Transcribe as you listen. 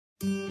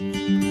We've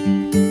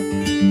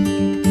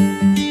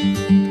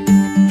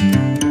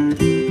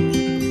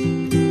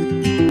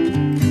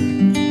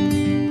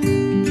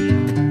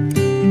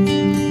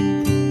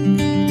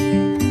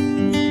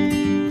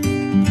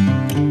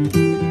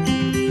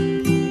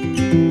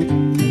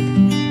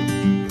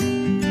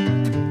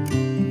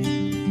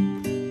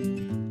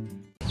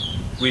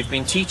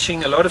been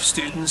teaching a lot of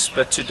students,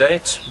 but to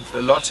date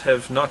a lot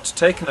have not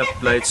taken up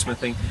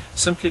bladesmithing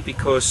simply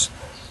because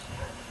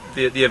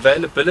the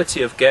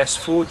availability of gas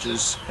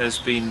forges has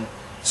been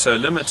so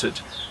limited,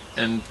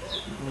 and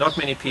not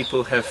many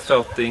people have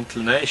felt the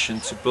inclination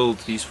to build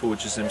these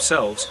forges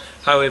themselves.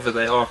 However,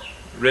 they are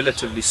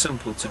relatively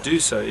simple to do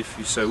so if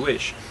you so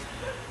wish.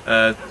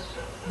 The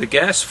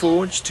gas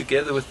forge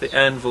together with the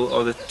anvil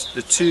are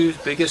the two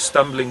biggest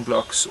stumbling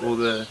blocks or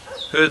the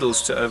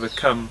hurdles to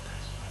overcome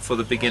for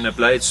the beginner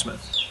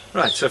bladesmith.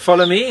 Right, so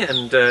follow me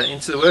and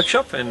into the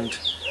workshop and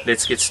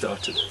let's get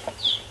started.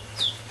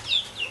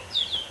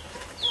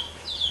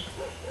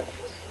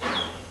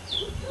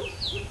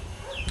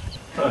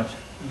 Right,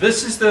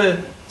 this is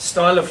the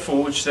style of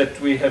forge that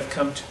we have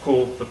come to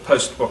call the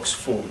postbox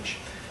forge.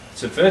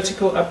 It's a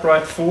vertical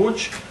upright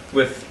forge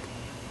with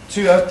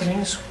two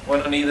openings,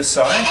 one on either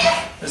side.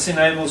 This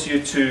enables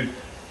you to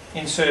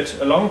insert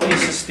a long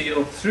piece of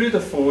steel through the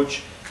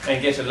forge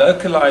and get a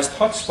localized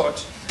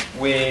hotspot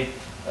where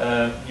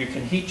you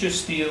can heat your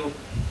steel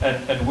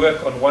and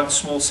work on one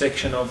small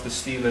section of the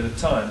steel at a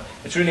time.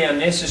 It's really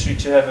unnecessary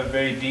to have a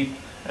very deep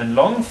and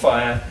long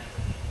fire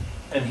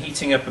and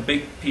heating up a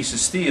big piece of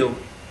steel,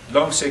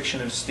 long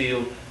section of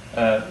steel,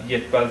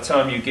 yet by the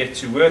time you get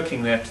to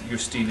working that, your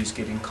steel is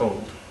getting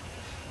cold.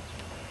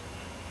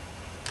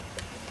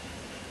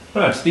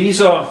 Right, these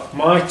are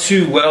my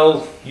two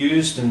well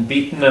used and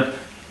beaten up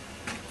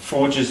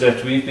forges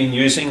that we've been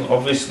using,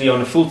 obviously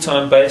on a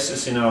full-time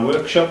basis in our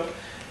workshop.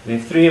 There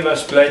are three of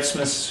us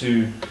bladesmiths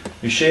who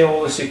share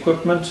all this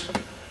equipment,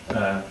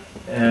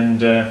 and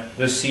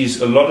this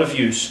sees a lot of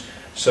use.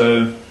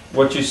 So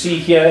what you see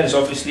here is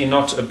obviously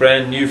not a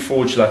brand new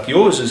forge like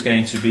yours is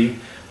going to be,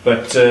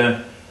 but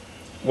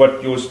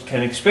what yours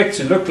can expect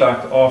to look like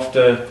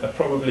after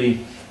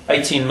probably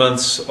 18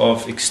 months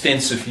of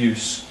extensive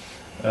use.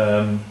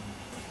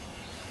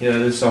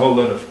 There's a whole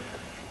lot of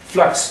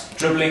flux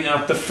dribbling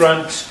out the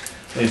front.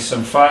 There's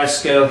some fire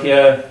scale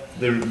here.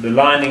 The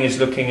lining is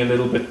looking a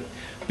little bit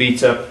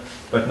beat up,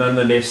 but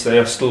nonetheless they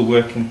are still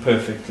working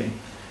perfectly.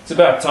 It's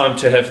about time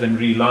to have them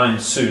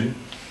relined soon,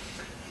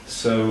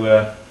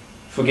 so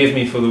forgive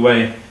me for the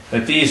way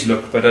that these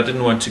look, but I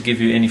didn't want to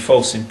give you any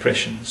false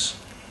impressions.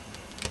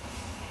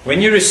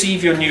 When you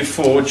receive your new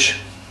forge,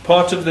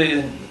 part of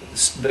the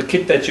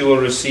kit that you will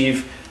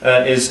receive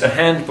is a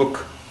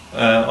handbook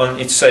on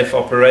its safe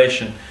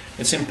operation.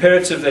 It's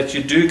imperative that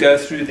you do go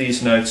through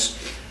these notes.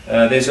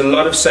 There's a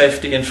lot of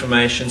safety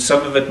information.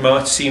 Some of it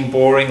might seem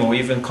boring or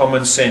even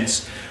common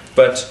sense,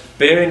 but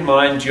bear in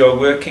mind you are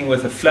working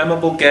with a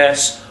flammable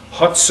gas,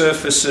 hot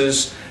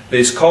surfaces,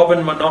 there's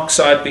carbon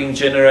monoxide being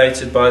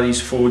generated by these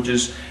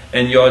forges,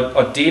 and you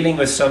are dealing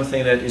with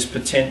something that is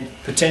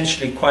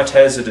potentially quite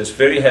hazardous,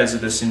 very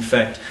hazardous in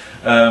fact.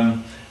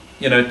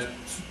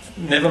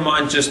 Never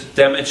mind just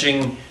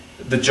damaging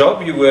the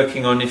job you're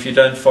working on. If you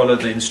don't follow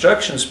the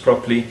instructions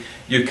properly,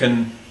 you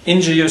can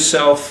injure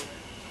yourself,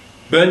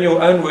 burn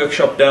your own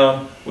workshop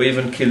down, or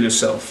even kill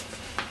yourself.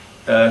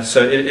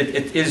 So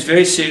it is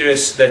very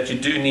serious that you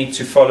do need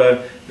to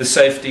follow the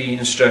safety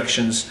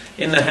instructions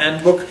in the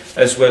handbook,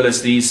 as well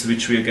as these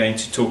which we are going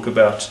to talk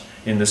about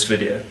in this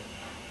video.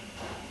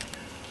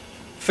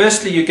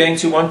 Firstly, you're going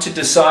to want to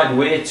decide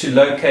where to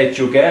locate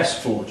your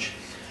gas forge.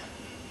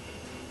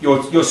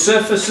 Your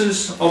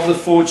surfaces of the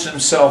forge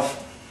themselves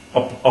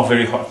are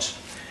very hot.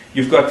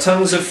 You've got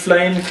tons of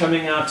flame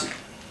coming out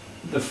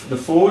the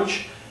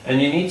forge, and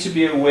you need to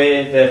be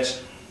aware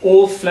that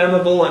all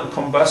flammable and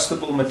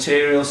combustible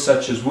materials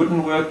such as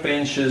wooden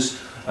workbenches,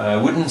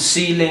 wooden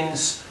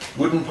ceilings,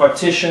 wooden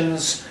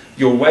partitions,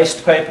 your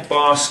waste paper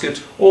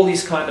basket, all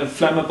these kind of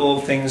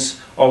flammable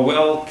things are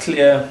well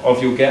clear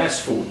of your gas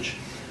forge.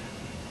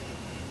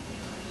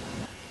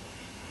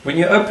 When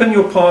you open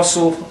your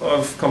parcel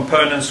of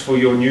components for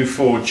your new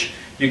forge,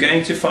 you're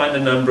going to find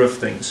a number of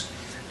things.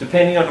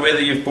 Depending on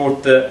whether you've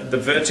bought the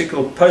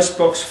vertical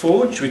postbox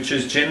forge, which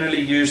is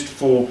generally used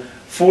for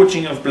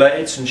forging of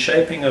blades and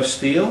shaping of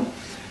steel.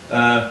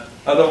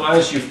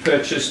 Otherwise, you've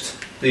purchased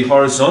the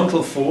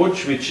horizontal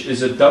forge, which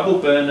is a double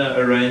burner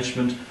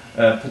arrangement,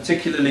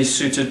 particularly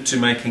suited to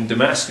making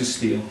Damascus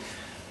steel.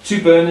 Two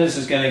burners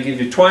is going to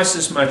give you twice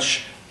as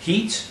much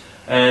heat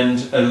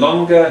and a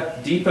longer,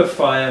 deeper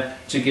fire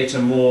to get a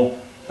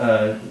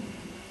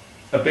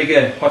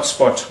bigger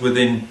hotspot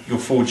within your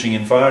forging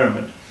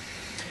environment.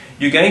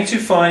 You're going to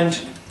find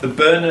the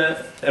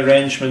burner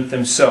arrangement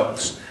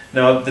themselves.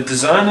 Now, the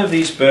design of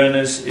these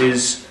burners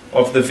is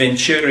of the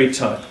Venturi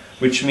type,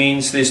 which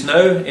means there's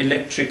no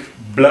electric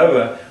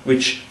blower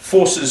which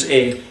forces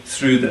air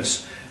through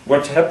this.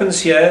 What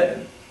happens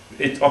here,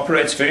 it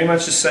operates very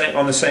much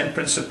on the same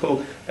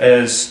principle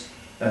as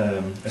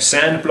a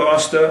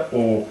sandblaster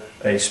or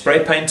a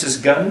spray painter's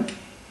gun.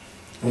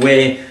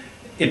 where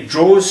it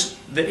draws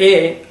the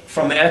air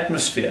from the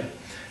atmosphere.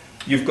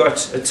 You've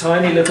got a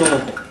tiny little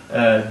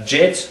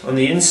jet on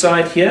the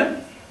inside here.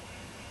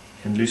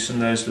 You can loosen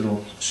those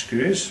little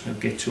screws. We'll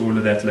get to all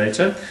of that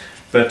later.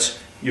 But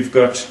you've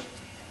got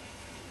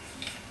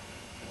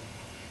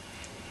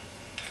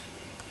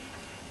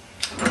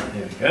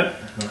there we go.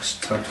 Nice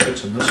tight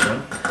fit on this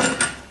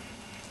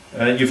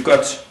one. You've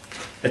got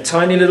a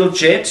tiny little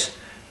jet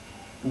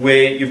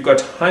where you've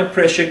got high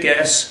pressure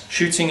gas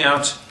shooting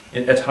out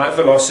at high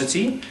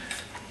velocity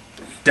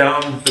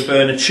down the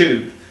burner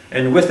tube,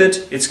 and with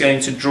it it's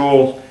going to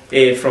draw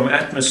air from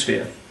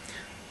atmosphere.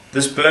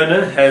 This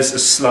burner has a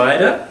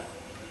slider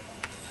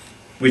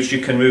which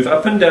you can move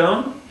up and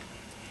down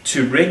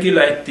to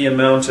regulate the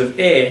amount of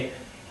air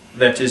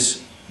that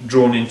is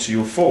drawn into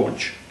your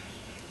forge.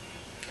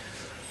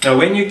 Now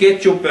when you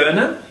get your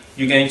burner,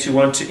 you're going to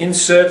want to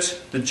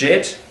insert the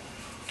jet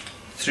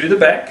through the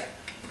back,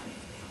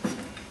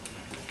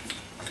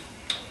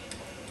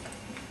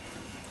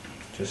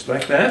 just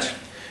like that,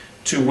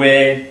 to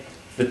where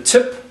the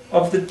tip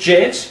of the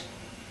jet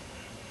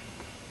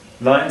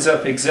lines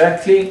up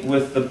exactly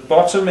with the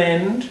bottom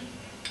end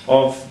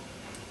of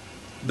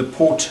the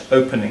port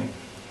opening.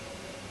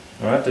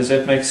 Alright, does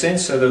that make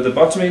sense? So that the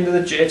bottom end of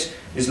the jet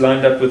is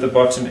lined up with the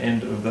bottom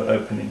end of the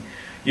opening.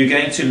 You're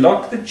going to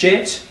lock the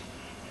jet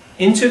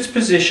into its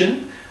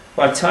position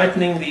by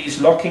tightening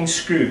these locking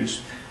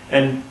screws,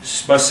 and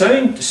by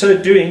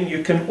so doing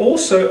you can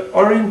also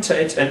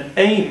orientate and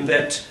aim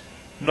that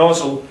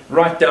nozzle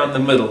right down the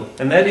middle,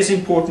 and that is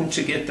important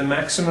to get the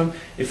maximum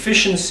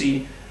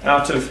efficiency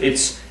out of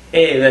its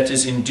air that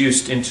is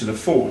induced into the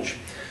forge.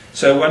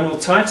 So one will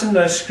tighten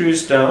those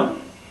screws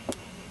down,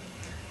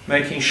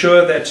 making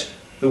sure that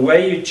the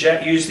way you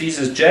use these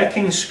as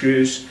jacking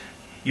screws,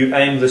 you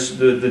aim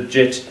the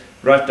jet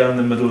right down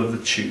the middle of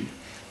the tube.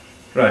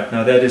 Right,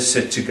 now that is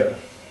set to go.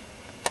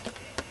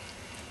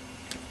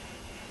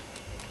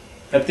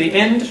 At the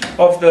end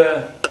of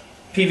the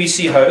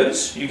PVC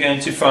hose, you're going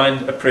to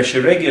find a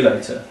pressure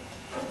regulator.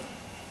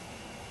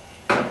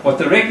 What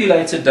the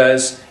regulator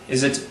does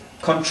is it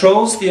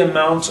controls the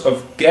amount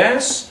of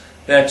gas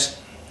that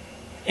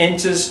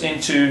enters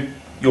into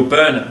your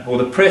burner, or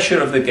the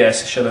pressure of the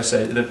gas, shall I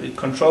say. It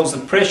controls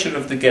the pressure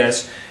of the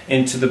gas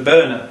into the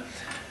burner.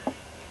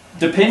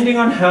 Depending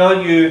on how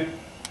you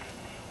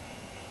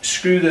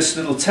screw this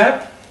little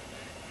tap,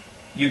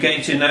 you're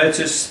going to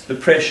notice the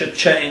pressure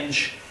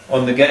change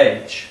on the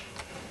gauge.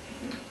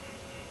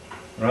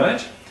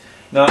 Right?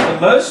 Now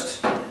the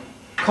most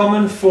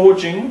common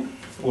forging,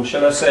 or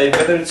shall I say,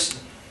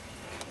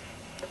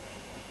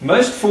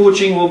 most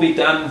forging will be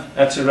done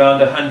at around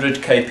 100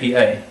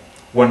 kPa,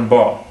 1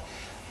 bar.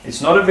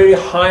 It's not a very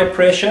high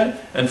pressure,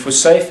 and for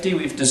safety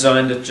we've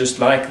designed it just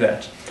like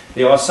that.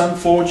 There are some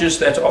forges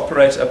that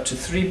operate up to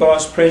 3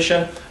 bars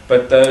pressure,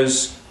 but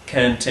those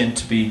can tend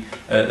to be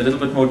a little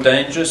bit more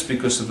dangerous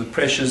because of the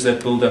pressures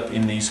that build up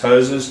in these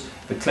hoses.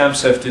 The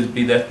clamps have to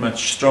be that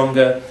much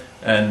stronger,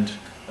 and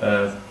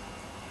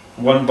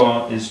 1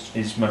 bar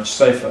is much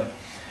safer.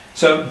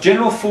 So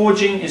general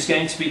forging is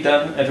going to be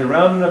done at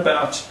around and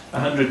about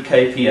 100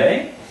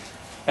 kPa,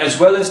 as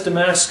well as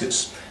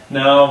Damascus.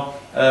 Now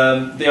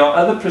there are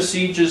other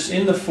procedures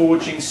in the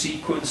forging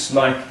sequence,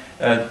 like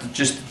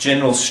just the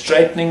general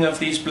straightening of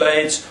these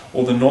blades,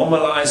 or the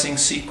normalizing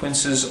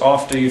sequences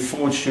after you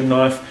forged your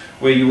knife,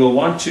 where you will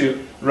want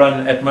to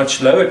run at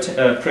much lower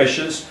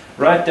pressures,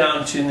 right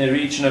down to in the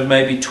region of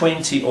maybe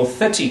 20 or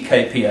 30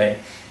 kPa.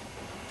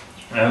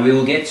 We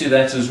will get to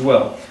that as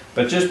well.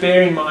 But just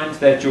bear in mind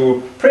that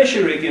your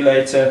pressure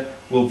regulator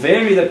will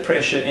vary the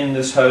pressure in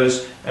this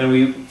hose, and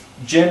we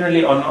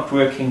generally are not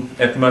working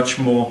at much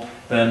more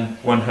than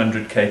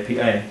 100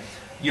 kPa.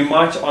 You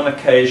might on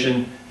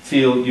occasion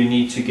feel you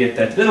need to get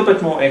that little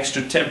bit more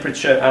extra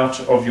temperature out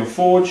of your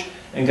forge,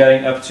 and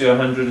going up to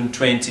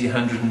 120,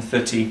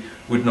 130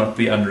 would not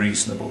be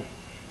unreasonable.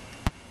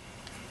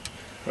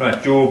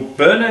 Right, your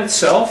burner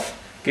itself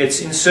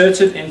gets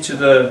inserted into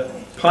the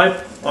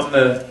pipe on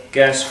the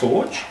gas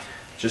forge,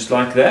 just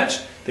like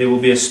that. There will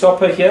be a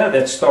stopper here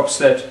that stops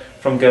that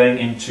from going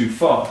in too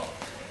far.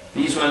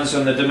 These ones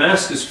on the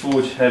Damascus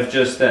forge have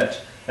just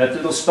that. That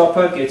little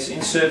stopper gets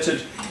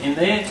inserted in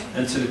there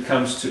until it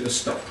comes to a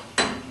stop.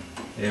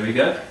 There we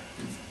go,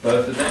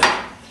 both of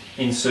them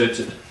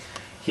inserted.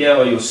 Here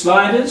are your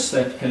sliders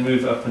that can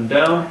move up and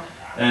down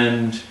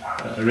and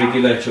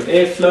regulate your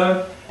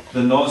airflow.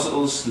 The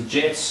nozzles, the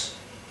jets,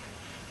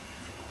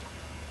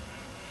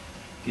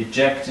 get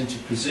jacked into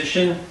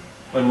position.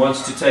 One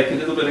wants to take a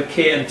little bit of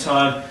care and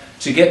time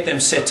to get them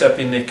set up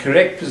in their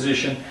correct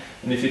position,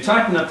 and if you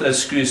tighten up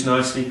those screws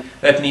nicely,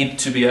 that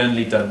needs to be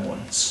only done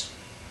once.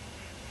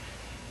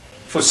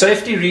 For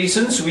safety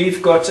reasons,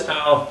 we've got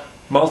our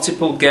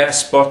multiple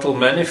gas bottle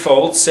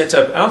manifold set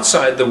up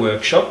outside the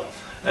workshop,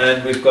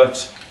 and we've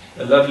got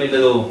a lovely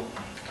little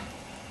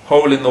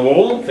hole in the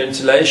wall,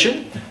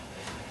 ventilation,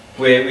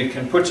 where we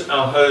can put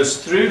our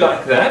hose through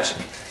like that,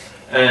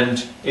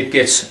 and it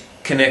gets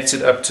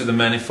connected up to the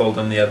manifold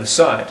on the other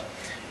side.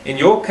 In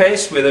your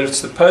case, whether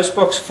it's the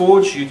postbox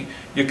forge,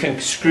 you can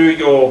screw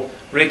your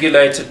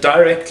regulator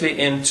directly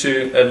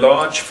into a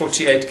large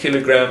 48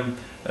 kilogram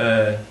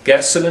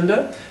gas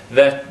cylinder.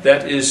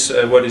 That is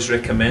what is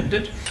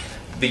recommended.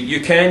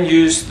 You can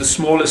use the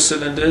smaller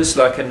cylinders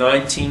like a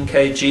 19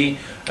 kg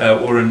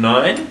or a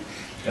 9.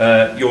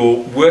 Your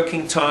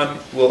working time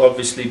will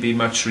obviously be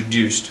much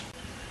reduced.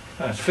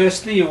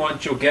 Firstly, you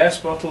want your gas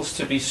bottles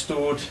to be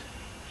stored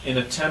in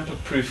a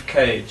tamper-proof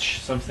cage,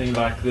 something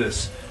like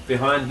this,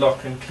 behind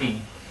lock and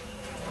key.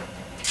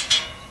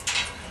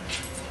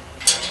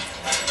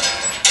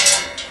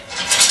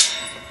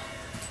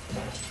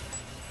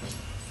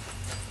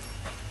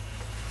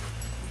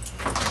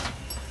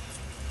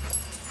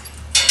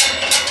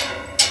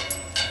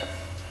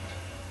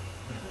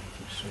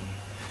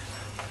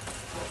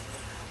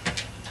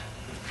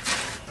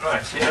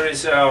 Right, here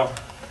is our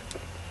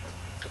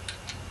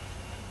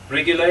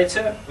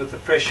regulator with the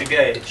pressure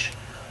gauge.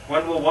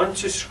 One will want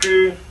to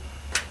screw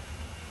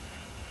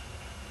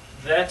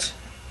that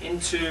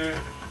into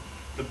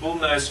the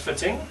bullnose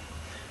fitting,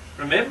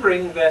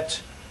 remembering that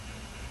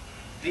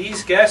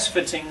these gas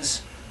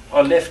fittings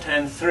are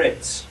left-hand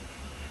threads.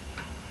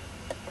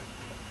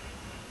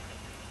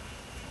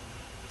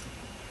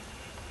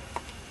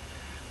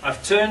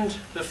 I've turned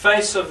the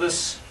face of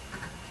this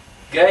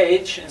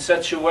gauge in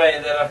such a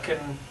way that I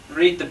can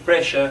read the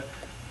pressure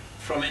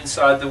from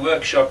inside the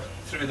workshop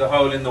through the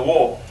hole in the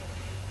wall.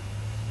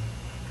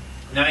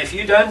 Now, if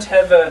you don't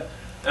have a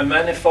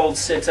manifold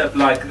set up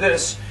like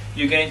this,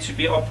 you're going to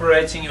be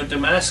operating your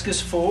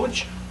Damascus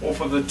forge off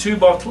of the 2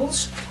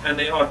 bottles, and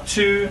there are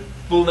 2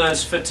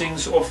 bullnose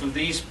fittings off of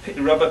these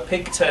rubber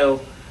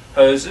pigtail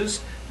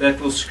hoses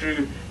that will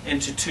screw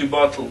into 2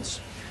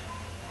 bottles.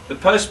 The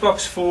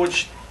postbox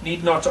forge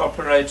need not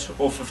operate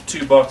off of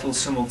 2 bottles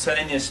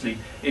simultaneously.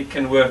 It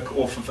can work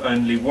off of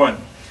only 1.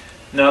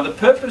 Now, the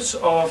purpose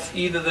of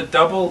either the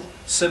double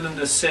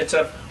cylinder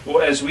setup,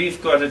 or as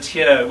we've got it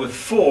here with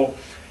 4,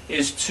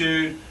 is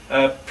to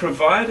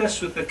provide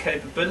us with the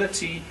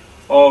capability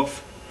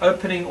of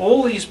opening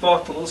all these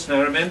bottles.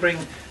 Now, remembering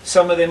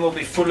some of them will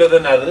be fuller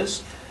than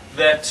others,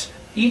 that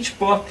each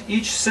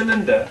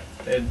cylinder,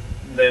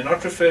 they're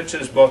not referred to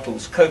as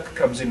bottles. Coke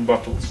comes in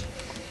bottles.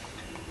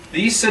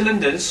 These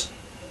cylinders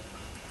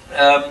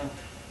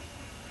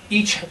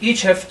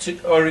each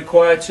are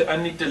required to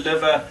only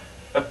deliver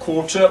a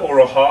quarter or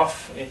a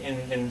half,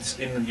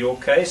 in your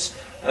case,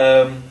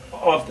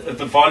 of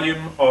the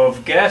volume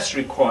of gas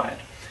required.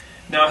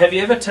 Now, have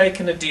you ever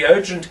taken a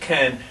deodorant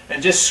can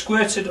and just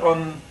squirted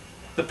on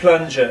the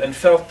plunger and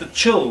felt the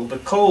chill, the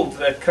cold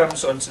that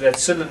comes onto that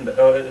cylinder,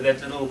 or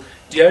that little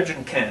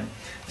deodorant can?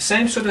 The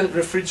same sort of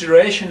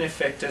refrigeration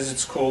effect, as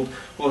it's called,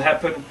 will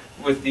happen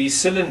with these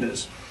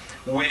cylinders,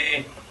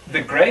 where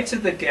the greater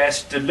the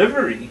gas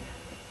delivery,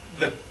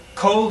 the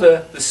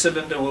colder the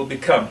cylinder will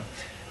become,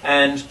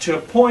 and to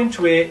a point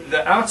where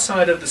the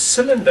outside of the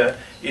cylinder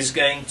is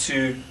going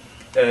to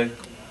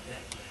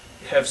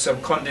have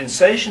some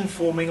condensation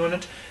forming on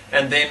it,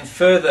 and then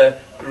further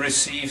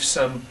receive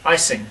some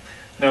icing.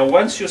 Now,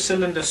 once your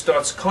cylinder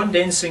starts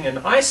condensing and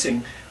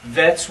icing,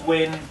 that's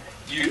when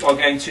you are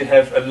going to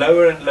have a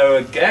lower and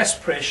lower gas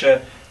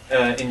pressure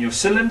in your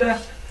cylinder,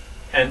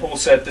 and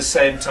also at the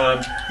same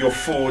time your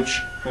forge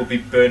will be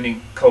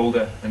burning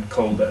colder and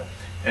colder,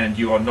 and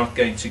you are not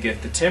going to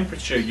get the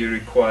temperature you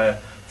require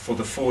for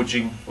the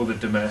forging or the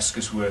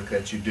Damascus work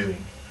that you're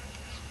doing.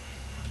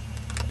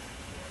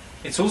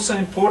 It's also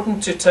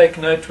important to take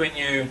note when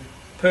you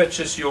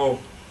purchase your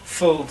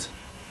filled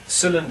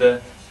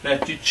cylinder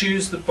that you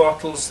choose the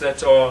bottles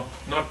that are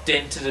not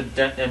dented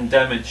and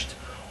damaged.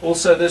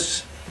 Also,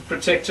 this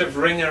protective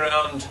ring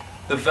around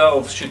the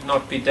valve should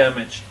not be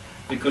damaged,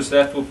 because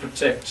that will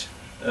protect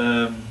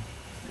the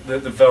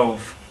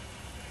valve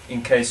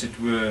in case it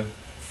were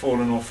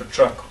fallen off a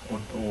truck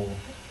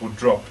or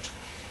dropped.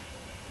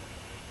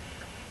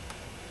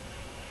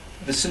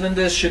 The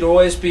cylinders should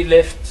always be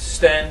left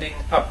standing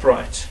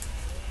upright.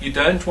 You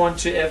don't want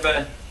to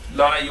ever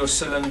lie your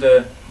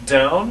cylinder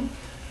down.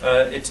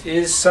 It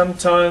is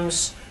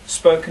sometimes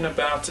spoken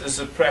about as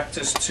a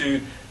practice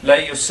to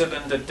lay your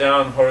cylinder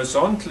down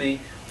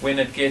horizontally when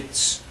it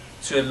gets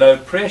to a low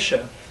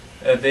pressure,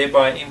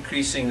 thereby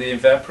increasing the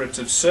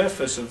evaporative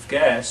surface of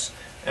gas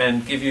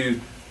and give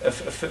you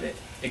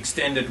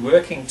extended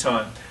working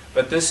time.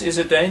 But this is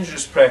a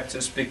dangerous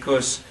practice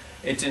because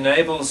it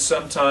enables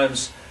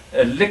sometimes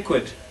a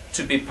liquid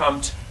to be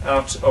pumped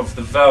out of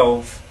the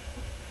valve,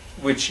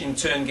 which in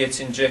turn gets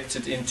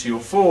injected into your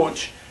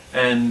forge,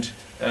 and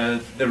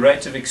the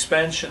rate of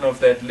expansion of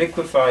that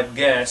liquefied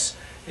gas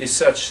is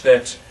such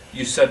that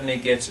you suddenly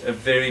get a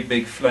very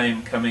big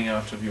flame coming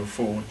out of your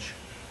forge.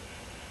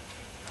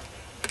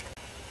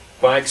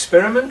 By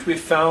experiment, we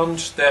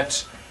found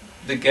that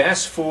the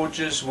gas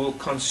forges will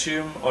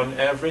consume on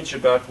average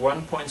about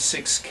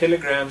 1.6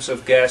 kilograms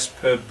of gas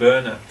per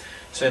burner.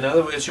 So in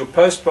other words, your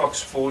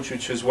postbox forge,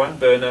 which is 1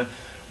 burner,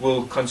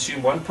 will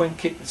consume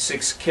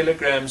 1.6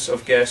 kilograms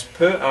of gas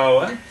per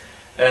hour,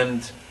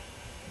 and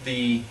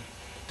the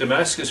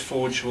Damascus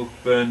forge will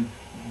burn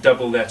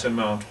double that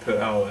amount per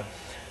hour.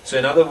 So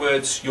in other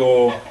words,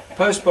 your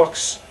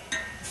postbox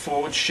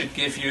forge should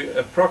give you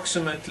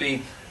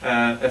approximately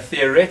a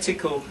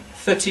theoretical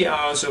 30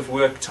 hours of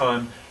work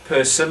time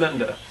per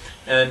cylinder,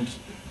 and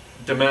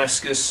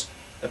Damascus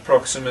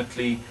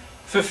approximately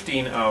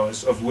 15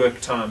 hours of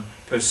work time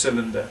per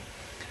cylinder.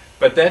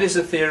 But that is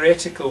a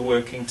theoretical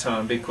working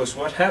time, because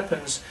what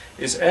happens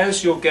is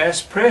as your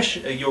gas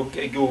pressure, your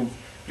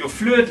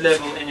fluid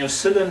level in your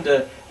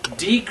cylinder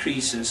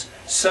decreases,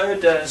 so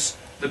does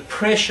the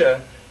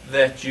pressure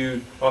that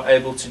you are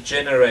able to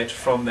generate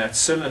from that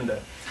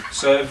cylinder.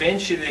 So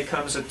eventually there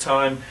comes a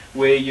time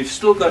where you've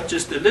still got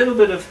just a little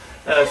bit of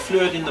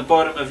fluid in the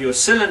bottom of your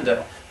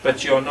cylinder,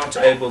 but you're not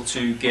able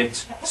to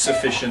get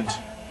sufficient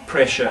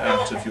pressure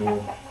out of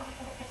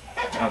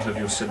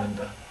your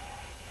cylinder.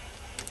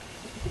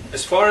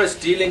 As far as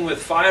dealing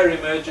with fire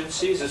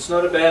emergencies, it's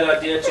not a bad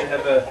idea to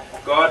have a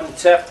garden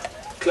tap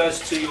close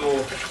to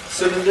your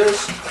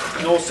cylinders,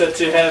 and also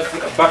to have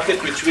a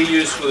bucket, which we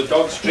use for the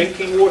dogs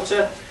drinking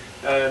water,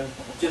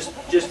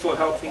 just for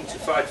helping to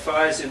fight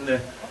fires in the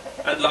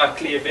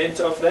unlikely event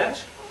of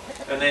that.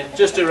 And then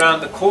just around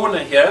the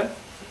corner here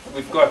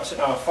we've got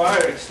our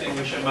fire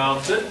extinguisher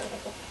mounted.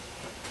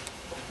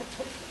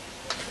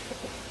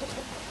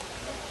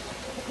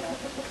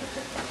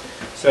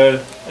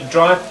 So a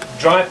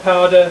dry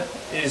powder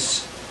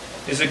is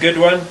a good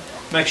one.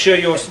 Make sure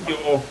your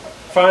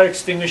fire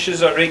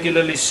extinguishers are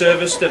regularly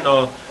serviced and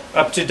are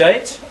up to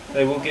date.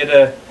 They will get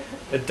a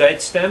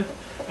date stamp.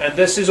 And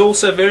this is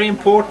also very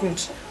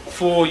important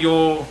for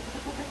your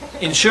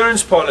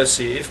insurance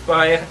policy. If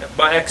by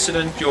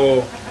accident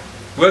your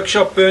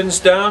workshop burns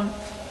down,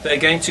 they're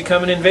going to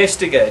come and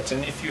investigate,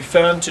 and if you're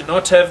found to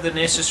not have the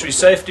necessary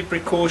safety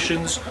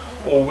precautions,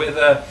 or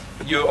whether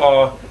you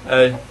are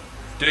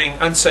doing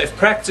unsafe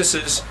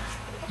practices,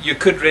 you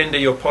could render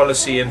your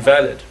policy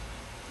invalid.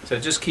 So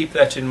just keep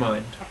that in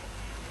mind.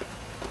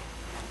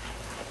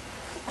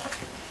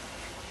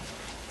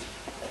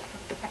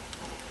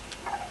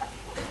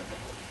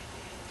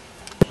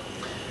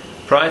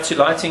 Prior to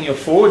lighting your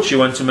forge, you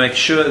want to make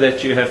sure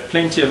that you have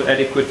plenty of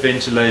adequate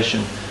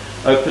ventilation.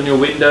 Open your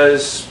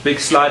windows, big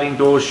sliding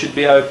doors should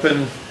be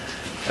open.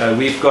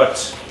 We've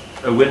got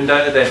a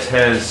window that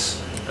has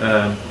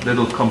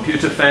little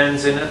computer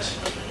fans in it,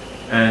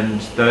 and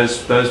those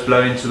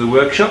blow into the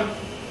workshop.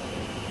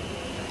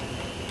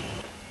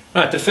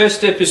 Right, the first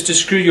step is to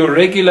screw your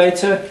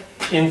regulator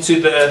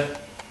into the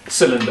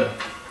cylinder.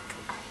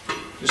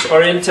 Just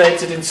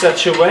orientate it in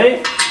such a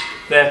way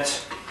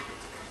that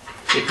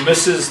it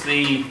misses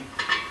the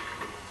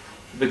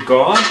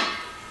guard.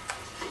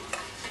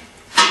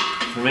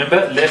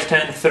 Remember,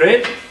 left-hand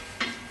thread.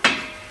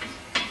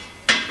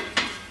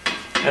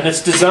 And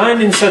it's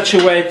designed in such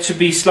a way to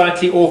be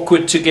slightly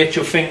awkward to get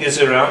your fingers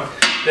around,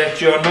 that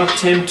you are not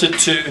tempted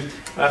to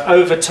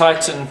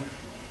over-tighten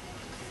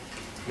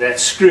that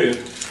screw.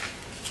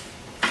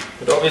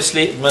 But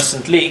obviously it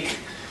mustn't leak,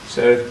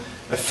 so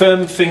a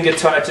firm finger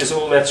tight is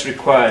all that's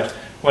required.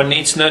 One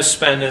needs no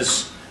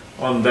spanners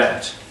on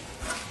that.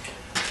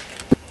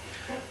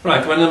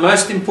 Right, one of the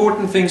most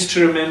important things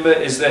to remember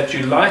is that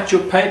you light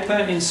your paper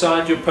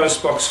inside your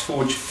postbox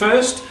forge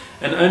first,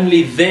 and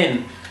only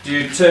then do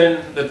you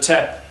turn the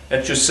tap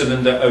at your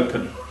cylinder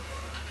open.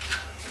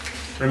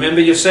 Remember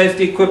your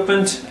safety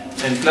equipment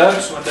and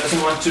gloves, one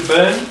doesn't want to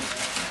burn.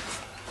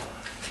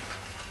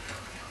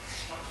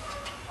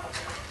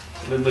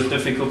 A little bit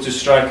difficult to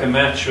strike a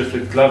match with the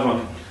glove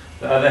on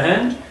the other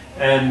hand,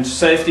 and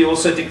safety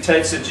also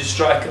dictates that you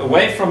strike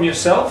away from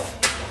yourself,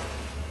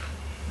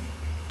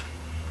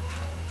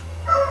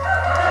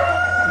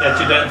 that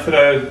you don't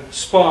throw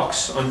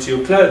sparks onto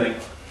your clothing.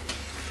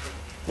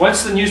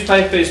 Once the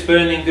newspaper is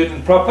burning good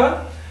and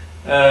proper,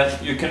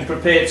 you can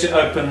prepare to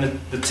open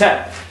the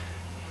tap.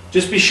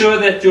 Just be sure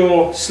that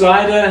your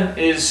slider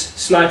is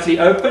slightly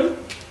open,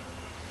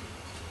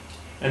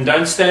 and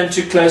don't stand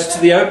too close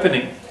to the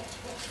opening.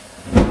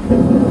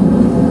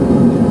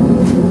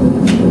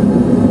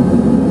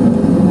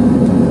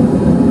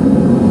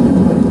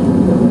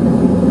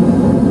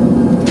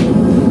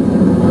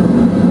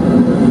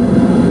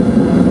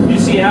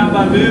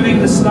 By moving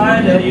the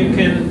slider, you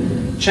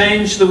can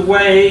change the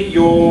way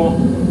your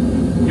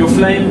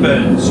flame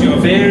burns. You're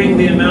varying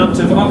the amount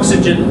of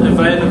oxygen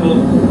available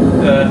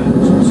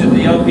to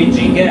the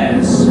LPG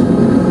gas.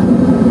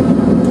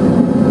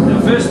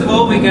 Now, first of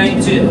all, we're going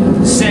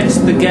to set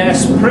the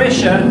gas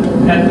pressure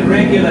at the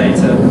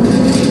regulator.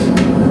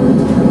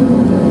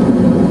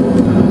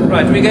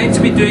 Right, we're going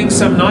to be doing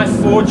some knife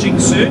forging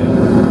soon,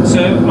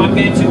 so I'm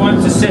going to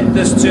want to set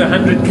this to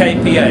 100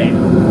 kPa.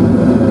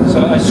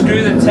 So I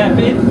screw the tap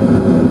in,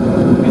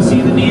 you can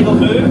see the needle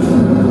move.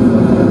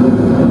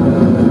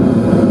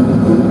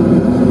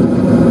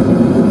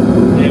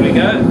 There we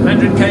go,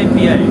 100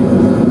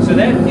 kPa. So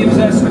that gives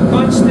us a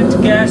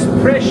constant gas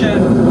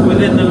pressure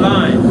within the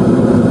line.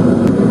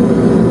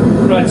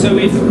 Right, so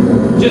we've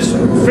just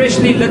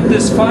freshly lit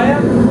this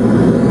fire,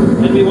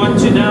 and we want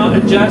to now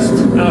adjust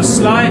our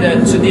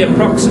slider to the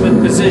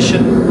approximate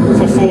position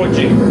for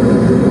forging.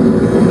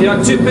 There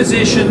are two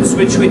positions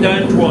which we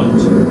don't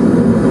want.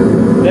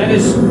 That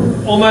is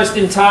almost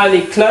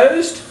entirely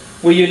closed,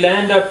 where you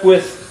land up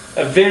with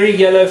a very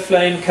yellow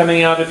flame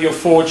coming out of your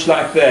forge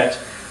like that.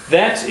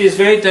 That is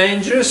very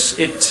dangerous.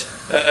 It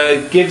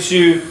gives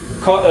you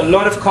a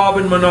lot of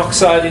carbon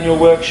monoxide in your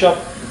workshop,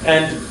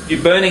 and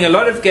you're burning a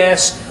lot of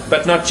gas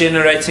but not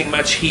generating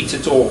much heat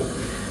at all.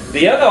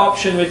 The other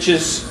option, which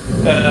is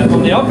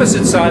on the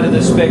opposite side of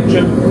the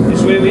spectrum,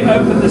 is where we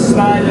open the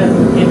slider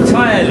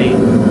entirely.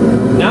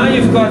 Now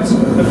you've got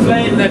a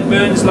flame that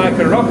burns like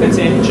a rocket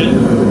engine.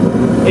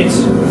 It's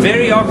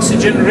very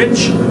oxygen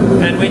rich,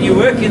 and when you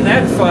work in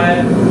that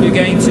fire, you're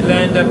going to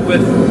land up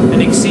with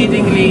an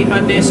exceedingly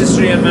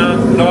unnecessary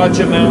amount, large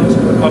amount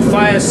of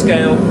fire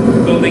scale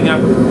building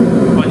up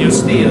on your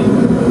steel.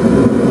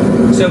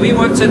 So we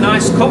want a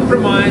nice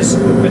compromise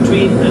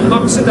between an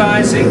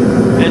oxidizing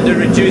and a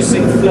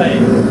reducing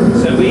flame.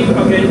 So we are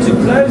going to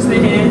close the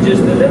air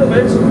just a little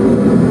bit.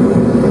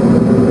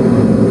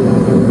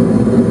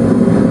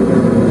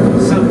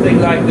 Something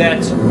like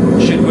that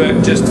should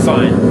work just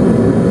fine.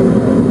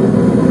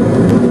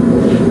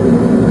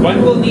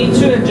 One will need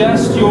to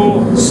adjust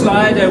your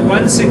slider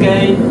once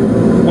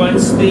again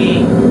once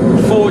the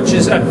forge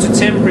is up to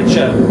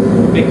temperature,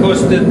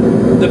 because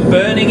the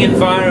burning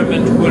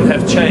environment will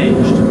have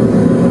changed.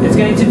 It's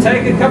going to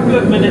take a couple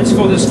of minutes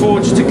for this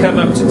forge to come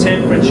up to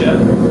temperature,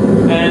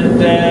 and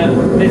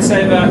let's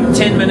say about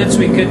 10 minutes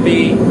we could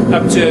be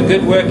up to a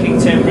good working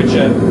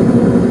temperature.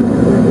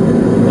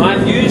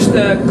 I've used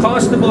a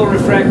castable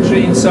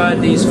refractory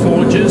inside these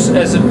forges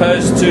as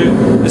opposed to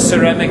the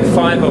ceramic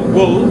fiber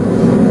wool,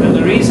 and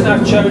the reason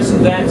I've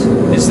chosen that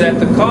is that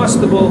the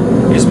castable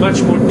is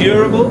much more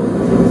durable.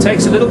 It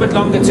takes a little bit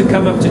longer to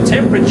come up to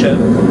temperature,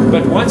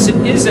 but once it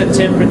is at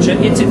temperature,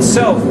 it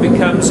itself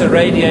becomes a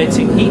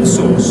radiating heat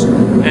source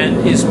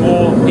and is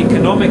more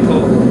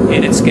economical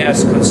in its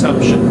gas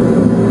consumption.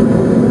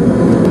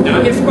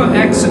 Now, if by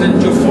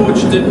accident your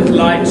forge didn't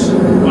light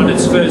on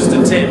its first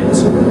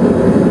attempt,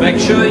 make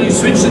sure you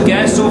switch the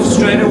gas off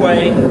straight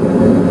away.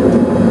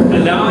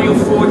 Allow your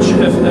forge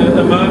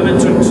a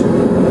moment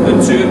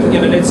or two,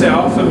 let's say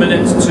half a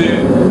minute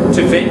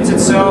to vent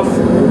itself,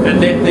 and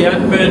let the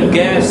unburned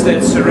gas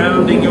that's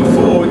surrounding your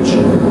forge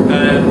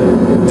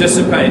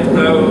dissipate,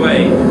 blow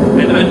away,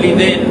 and only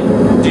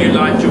then do you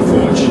light your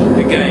forge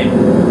again.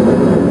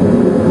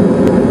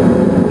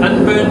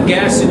 Unburned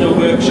gas in your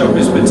workshop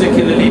is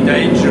particularly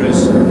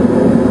dangerous.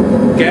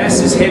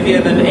 Gas is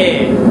heavier than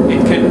air.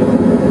 It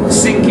can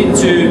sink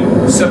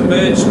into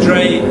submerged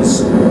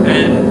drains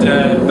and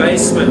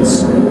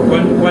basements.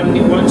 One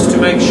wants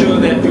to make sure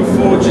that your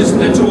forge is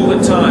lit all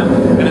the time,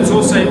 and it's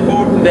also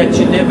important that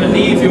you never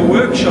leave your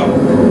workshop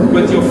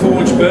with your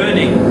forge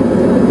burning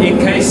in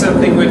case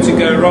something were to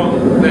go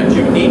wrong, that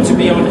you need to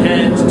be on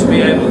hand to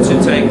be able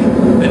to take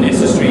the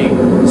necessary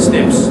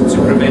steps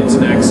to prevent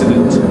an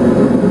accident.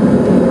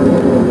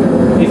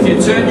 If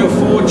you turn your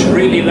forge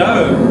really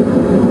low,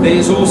 there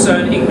is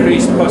also an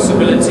increased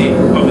possibility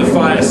of the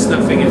fire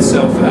snuffing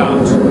itself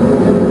out.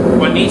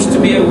 One needs to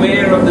be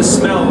aware of the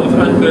smell of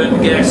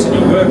unburned gas in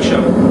your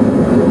workshop.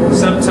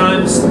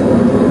 Sometimes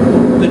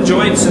the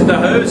joints and the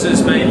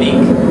hoses may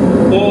leak,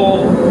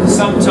 or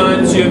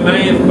sometimes you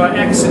may have by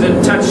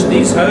accident touched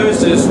these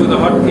hoses with a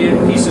hot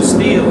piece of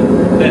steel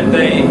that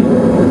they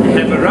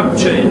have a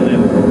rupture in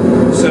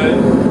them. So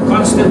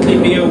constantly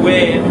be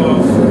aware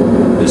of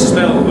the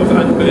smell of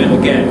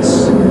unburned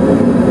gas.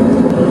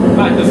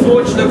 Right, the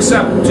forge looks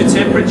up to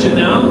temperature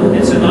now.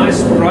 It's a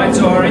nice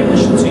bright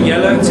orange to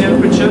yellow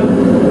temperature.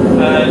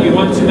 You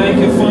want to make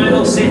your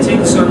final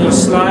settings on your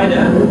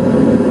slider.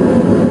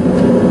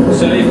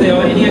 So if there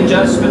are any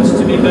adjustments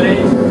to be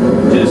made,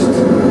 just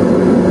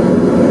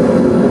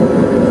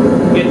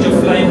get your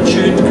flame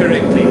tuned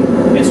correctly.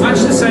 It's much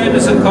the same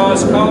as a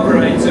car's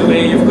carburetor,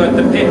 where you've got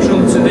the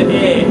petrol to the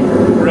air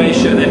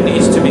ratio that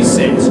needs to be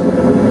set.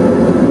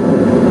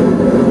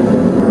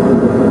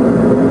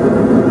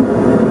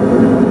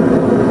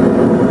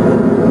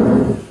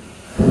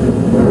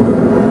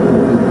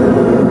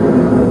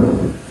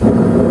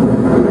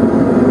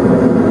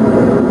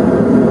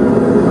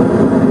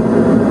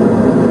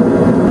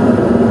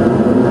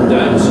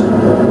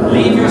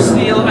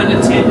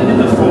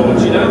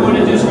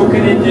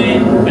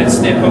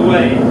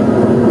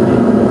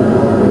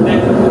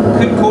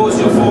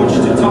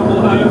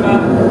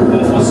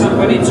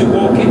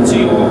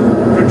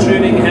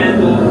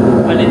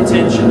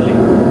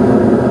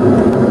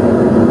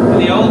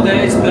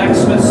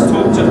 Blacksmiths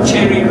talked of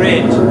cherry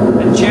red,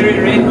 and cherry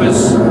red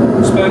was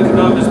spoken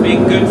of as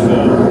being good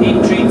for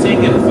heat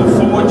treating and for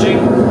forging,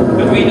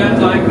 but we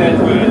don't like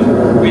that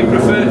word. We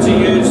prefer to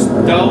use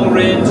dull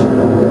red,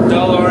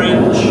 dull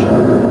orange,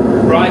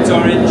 bright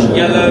orange,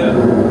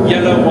 yellow,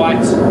 yellow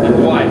white,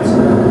 and white.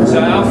 So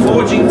our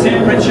forging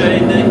temperature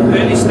in the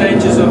early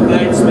stages of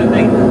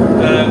bladesmithing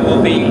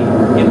will be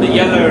in the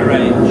yellow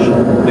range.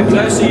 The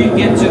closer you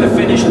get to the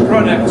finished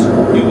product,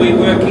 you'll be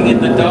working in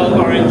the dull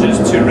oranges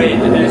to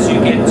red as you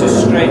get to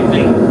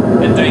straightening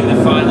and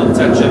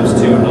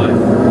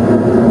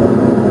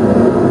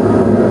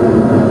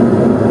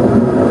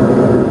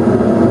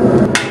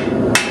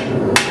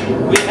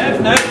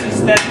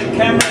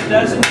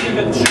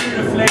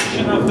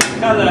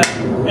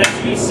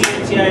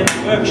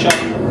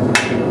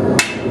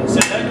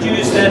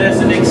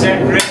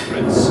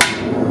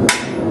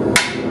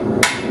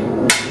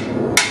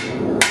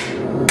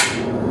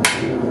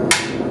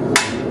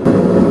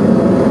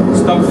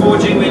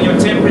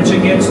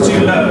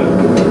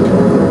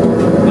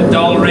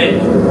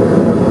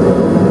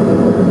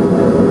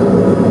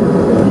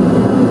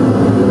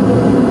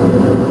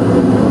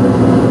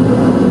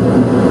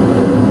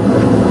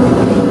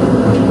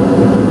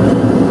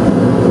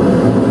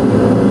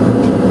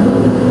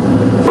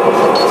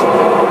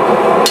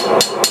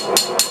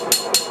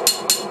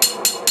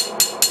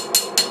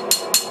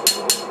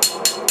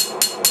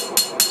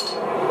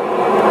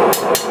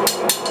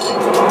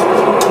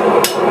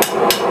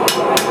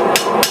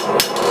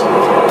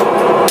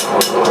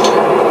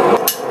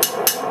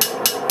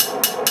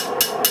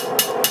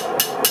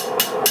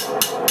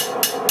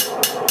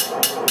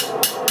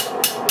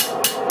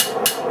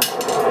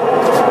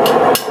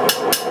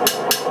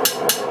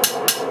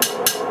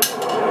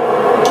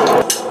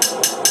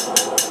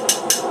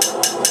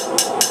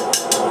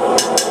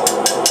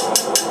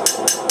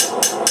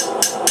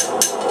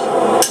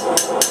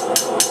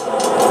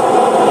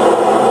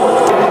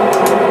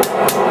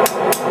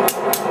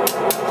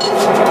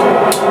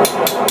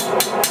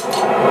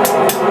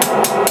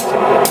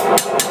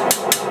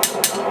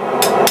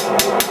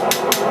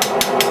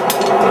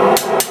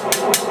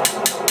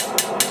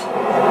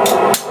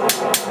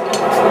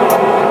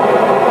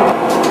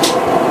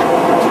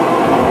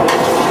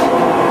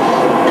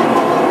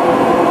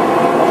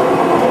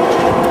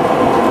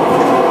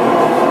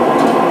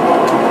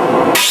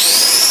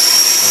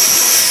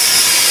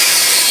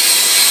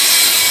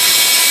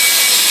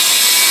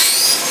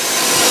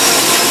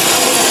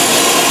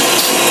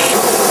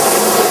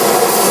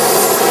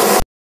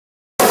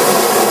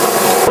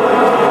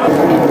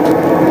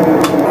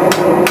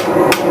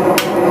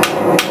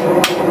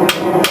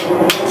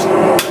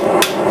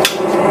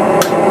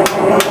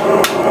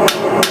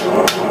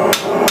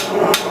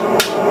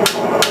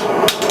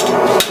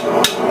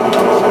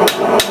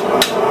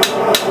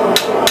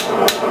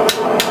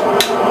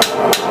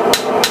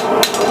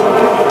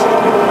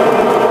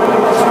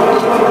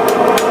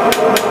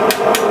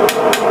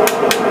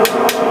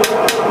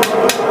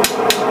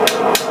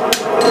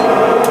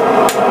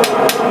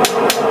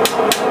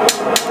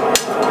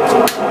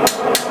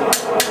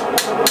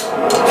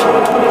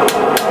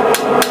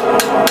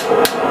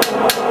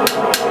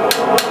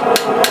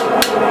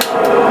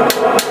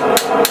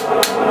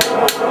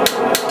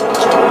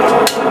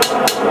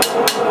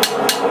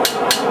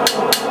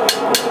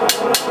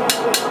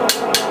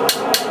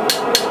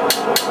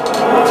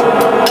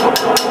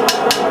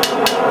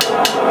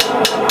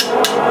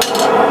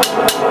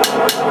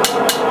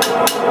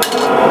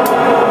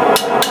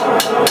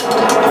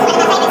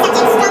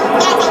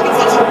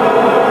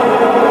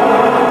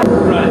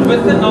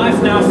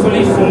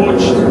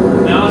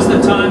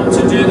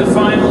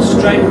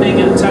straightening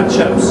and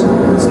touch-ups.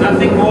 It's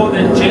nothing more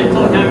than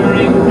gentle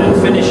hammering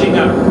and finishing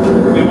up.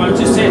 We want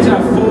to set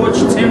our forge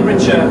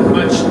temperature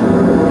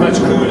much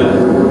cooler.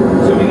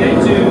 So we're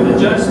going to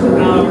adjust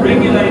our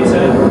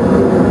regulator.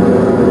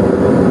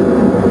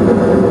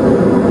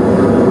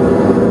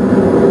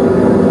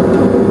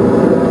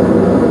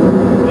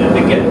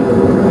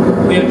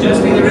 We're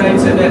adjusting the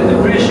regulator at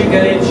the pressure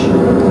gauge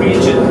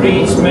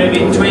reads maybe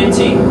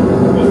 20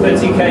 or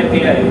 30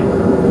 kPa.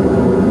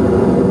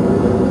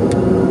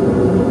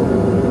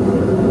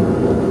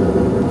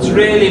 It's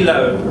really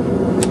low.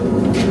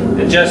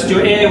 Adjust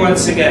your air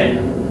once again.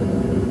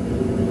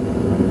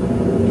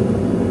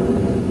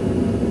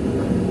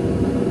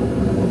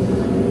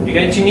 You're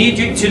going to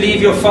need to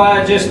leave your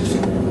fire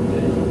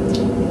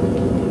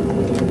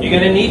You're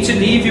going to need to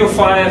leave your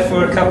fire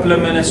for a couple of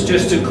minutes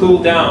just to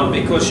cool down,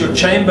 because your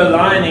chamber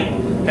lining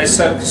has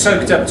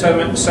soaked up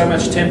so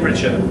much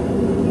temperature.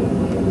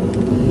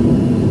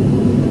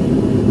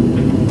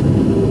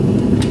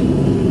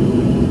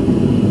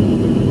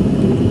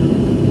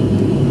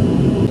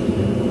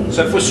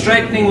 So for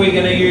straightening, we're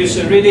going to use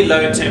a really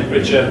low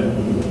temperature.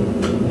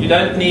 You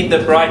don't need the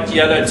bright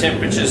yellow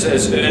temperatures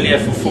as earlier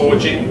for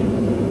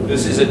forging.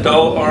 This is a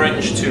dull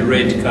orange to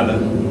red color.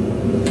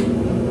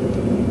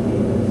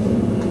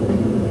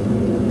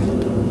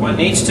 One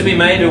needs to be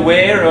made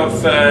aware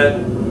of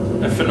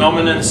a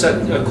phenomenon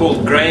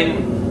called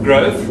grain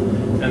growth,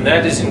 and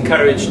that is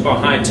encouraged by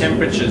high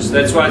temperatures.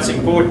 That's why it's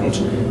important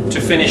to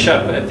finish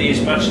up at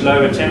these much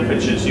lower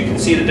temperatures. You can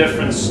see the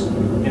difference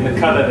in the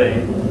color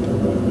there.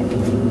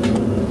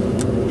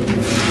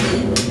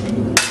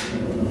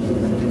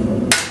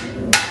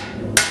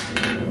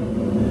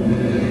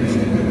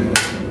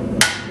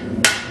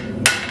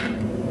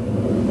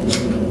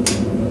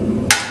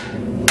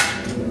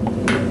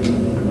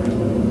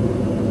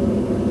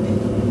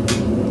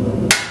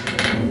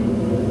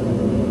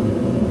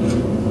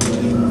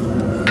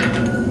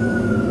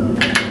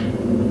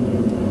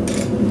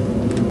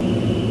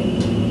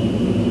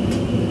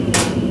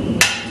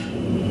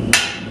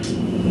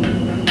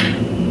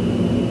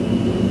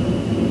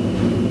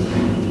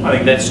 I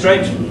think that's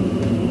straight.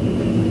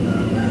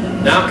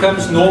 Now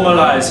comes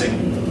normalizing.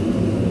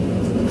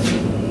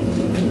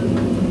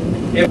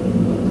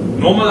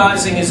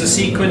 Normalizing is a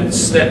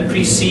sequence that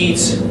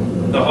precedes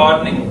the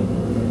hardening,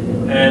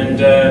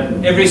 and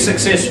every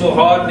successful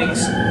hardening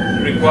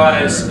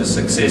requires a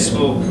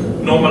successful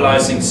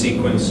normalizing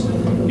sequence.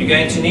 You're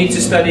going to need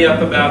to study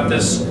up about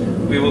this.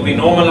 We will be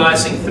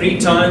normalizing 3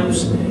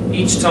 times,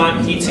 each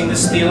time heating the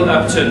steel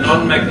up to a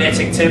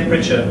non-magnetic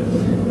temperature.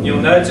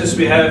 You'll notice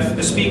we have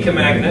the speaker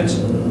magnet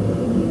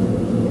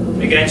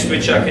against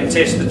which I can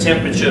test the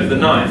temperature of the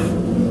knife.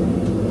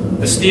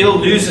 The steel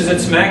loses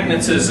its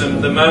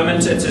magnetism the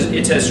moment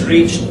it has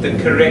reached the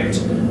correct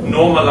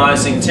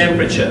normalizing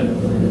temperature.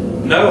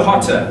 No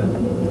hotter,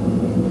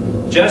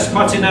 just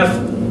hot enough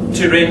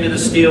to render the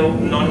steel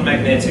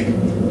non-magnetic.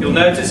 You'll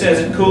notice as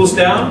it cools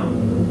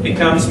down, it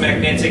becomes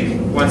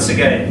magnetic once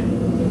again.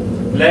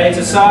 Lay it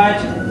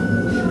aside,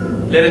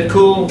 let it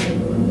cool,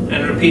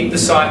 and repeat the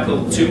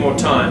cycle 2 more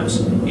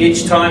times,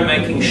 each time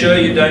making sure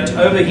you don't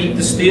overheat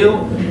the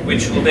steel,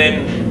 which will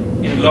then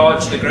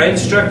enlarge the grain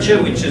structure,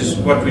 which is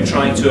what we're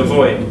trying to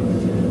avoid.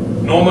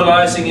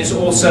 Normalizing is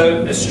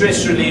also a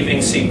stress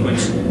relieving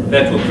sequence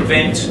that will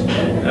prevent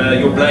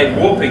your blade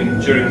warping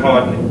during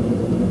hardening.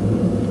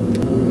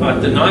 Right,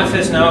 the knife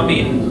has now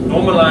been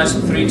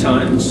normalized 3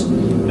 times,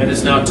 and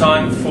it's now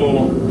time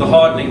for the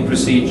hardening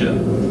procedure.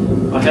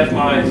 I have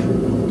my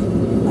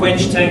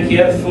quench tank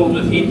here filled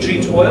with heat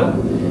treat oil,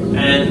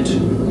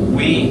 and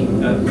we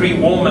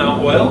pre-warm our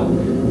oil.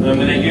 I'm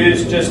going to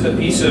use just a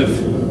piece of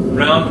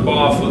round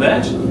bar for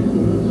that.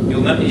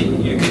 You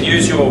can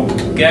use your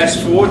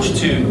gas forge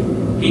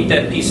to heat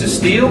that piece of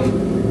steel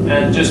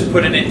and just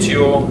put it into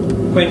your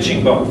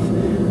quenching bath.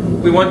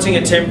 We're wanting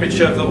a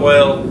temperature of the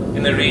oil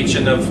in the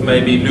region of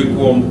maybe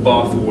lukewarm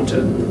bath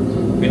water.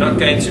 We're not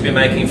going to be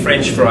making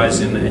French fries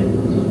in there.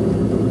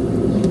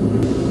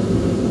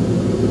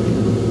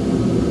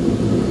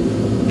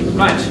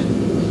 Right.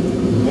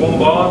 Warm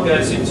bar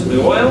goes into the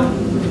oil.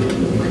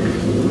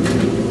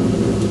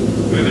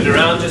 Move it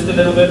around just a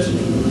little bit.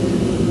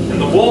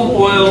 And the warm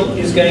oil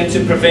is going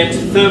to prevent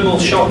thermal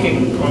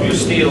shocking of your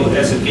steel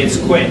as it gets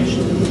quenched.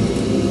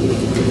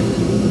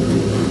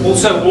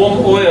 Also,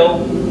 warm oil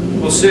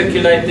will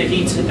circulate the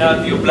heat out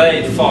of your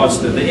blade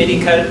faster. The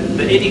eddy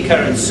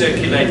currents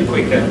circulate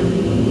quicker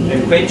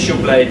and quench your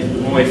blade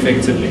more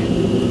effectively.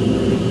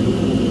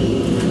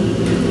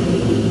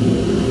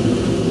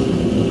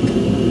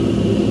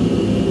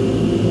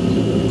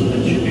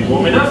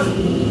 Warm enough.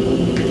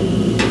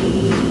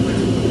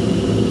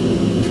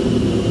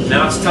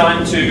 Now it's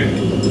time to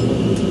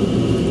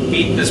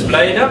heat this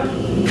blade up.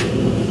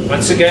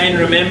 Once again,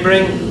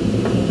 remembering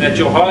that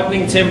your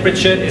hardening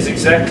temperature is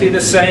exactly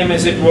the same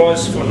as it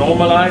was for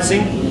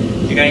normalizing.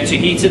 You're going to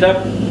heat it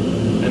up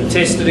and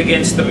test it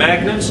against the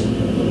magnet,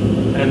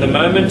 and the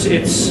moment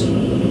it's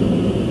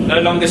no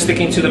longer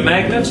sticking to the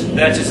magnet,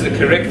 that is the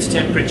correct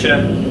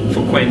temperature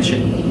for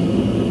quenching.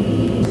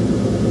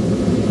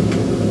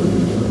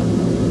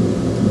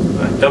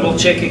 Double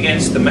check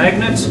against the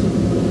magnet.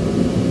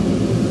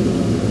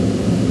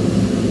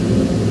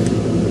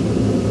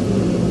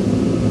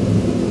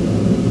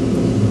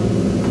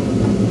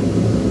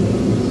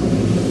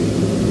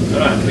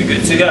 Alright, we're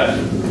good to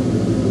go.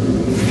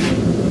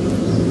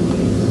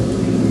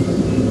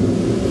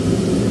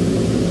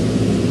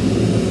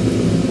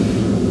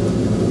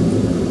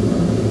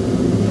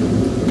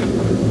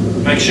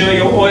 Make sure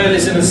your oil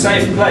is in a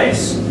safe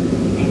place.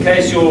 In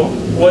case your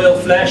oil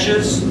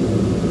flashes,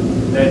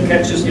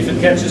 if it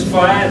catches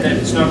fire, then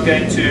it's not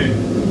going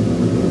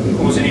to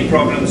cause any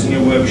problems in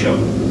your workshop.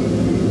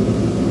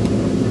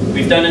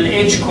 We've done an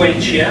edge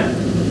quench here,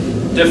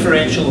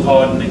 differential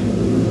hardening.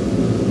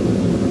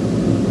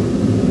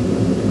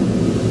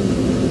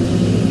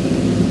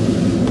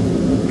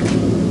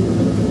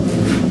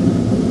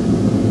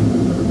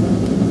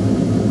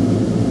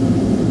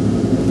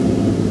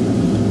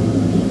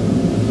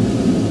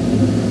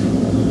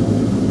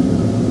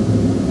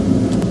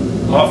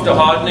 After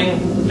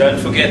hardening, don't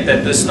forget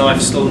that this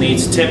knife still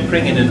needs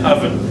tempering in an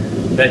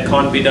oven. That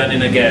can't be done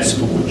in a gas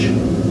forge.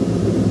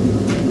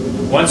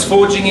 Once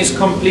forging is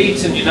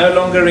complete and you no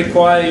longer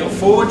require your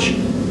forge,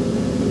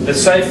 the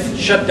safe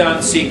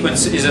shutdown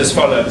sequence is as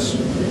follows.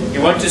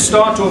 You want to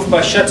start off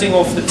by shutting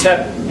off the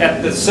tap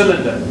at the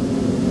cylinder.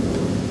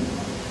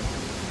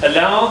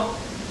 Allow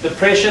the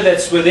pressure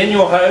that's within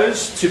your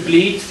hose to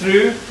bleed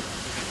through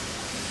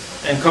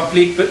and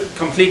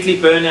completely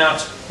burn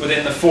out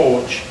within the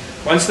forge.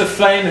 Once the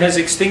flame has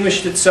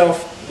extinguished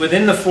itself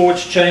within the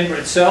forge chamber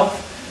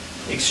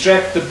itself,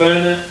 extract the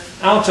burner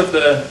out of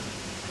the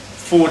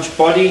forge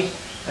body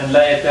and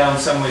lay it down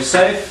somewhere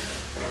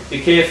safe. Be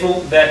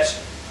careful, that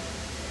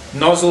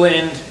nozzle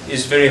end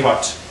is very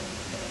hot.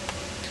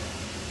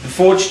 The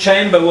forge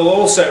chamber will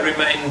also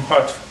remain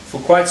hot for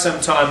quite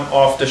some time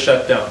after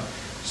shutdown,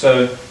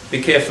 so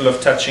be careful of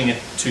touching it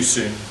too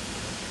soon.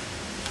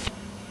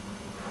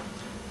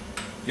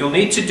 You'll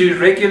need to do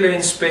regular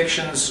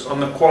inspections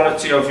on the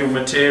quality of your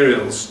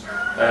materials.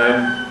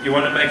 You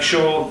want to make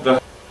sure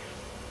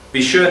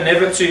be sure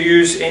never to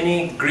use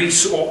any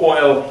grease or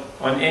oil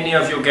on any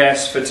of your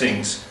gas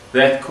fittings.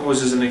 That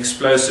causes an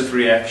explosive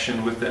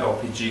reaction with the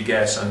LPG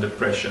gas under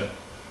pressure.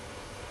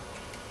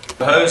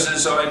 The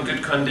hoses are in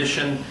good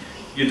condition.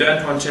 You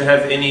don't want to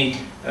have any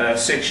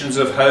sections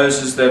of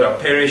hoses that are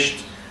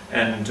perished,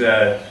 and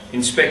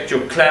inspect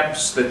your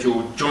clamps that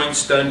your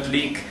joints don't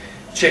leak.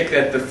 Check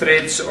that the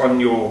threads on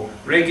your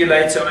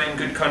regulator are in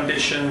good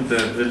condition,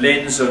 the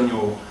lens on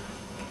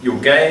your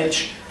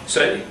gauge.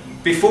 So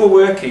before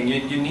working,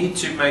 you need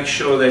to make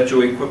sure that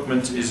your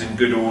equipment is in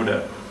good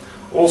order.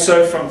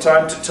 Also, from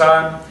time to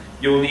time,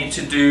 you'll need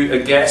to do a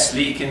gas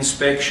leak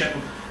inspection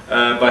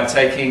by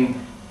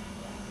taking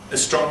a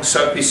strong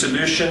soapy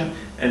solution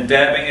and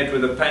dabbing it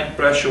with a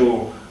paintbrush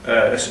or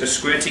a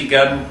squirty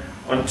gun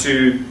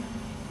onto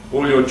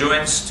all your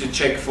joints to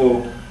check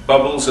for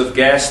bubbles of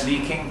gas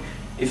leaking.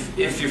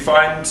 If you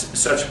find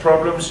such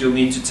problems, you'll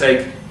need to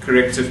take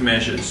corrective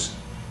measures.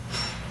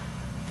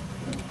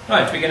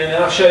 Right, we're going to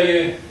now show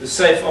you the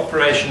safe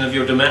operation of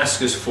your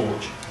Damascus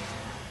forge.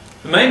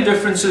 The main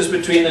differences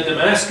between the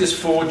Damascus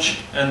forge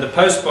and the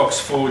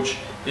postbox forge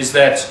is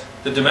that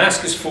the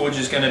Damascus forge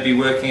is going to be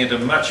working at a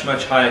much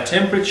higher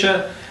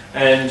temperature,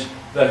 and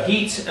the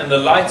heat and the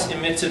light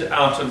emitted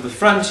out of the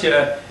front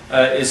here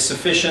is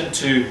sufficient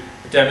to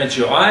damage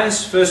your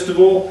eyes, first of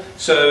all.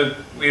 So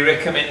we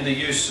recommend the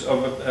use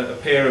of a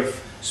pair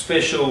of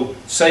special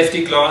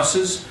safety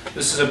glasses.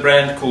 This is a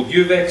brand called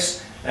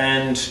Uvex,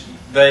 and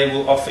they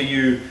will offer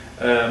you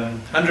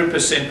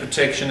 100%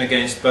 protection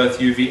against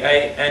both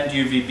UVA and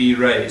UVB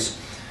rays.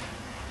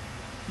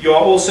 You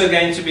are also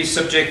going to be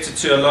subjected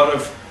to a lot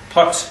of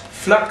hot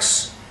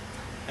flux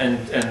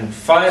and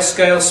fire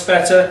scale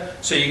spatter,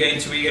 so you're going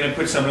to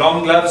put some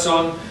long gloves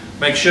on.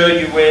 Make sure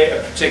you wear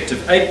a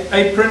protective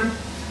apron,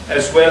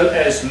 as well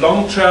as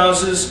long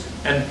trousers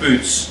and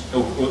boots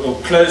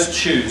or closed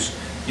shoes.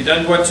 You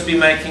don't want to be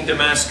making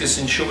Damascus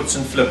in shorts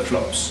and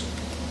flip-flops.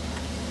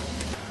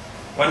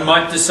 One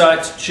might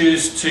decide to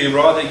choose to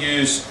rather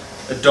use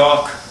a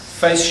dark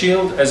face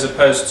shield as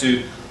opposed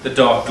to the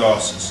dark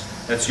glasses.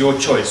 That's your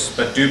choice,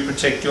 but do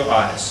protect your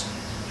eyes.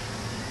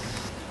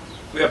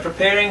 We are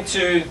preparing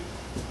to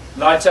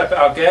light up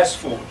our gas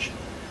forge.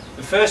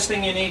 The first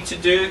thing you need to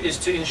do is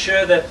to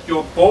ensure that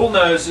your ball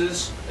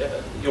noses,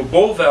 your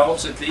ball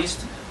valves at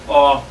least,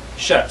 are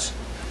shut.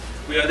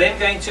 We are then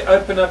going to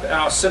open up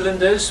our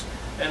cylinders,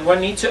 and one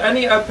needs to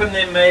only open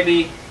them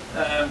maybe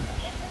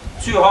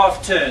 2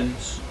 half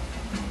turns.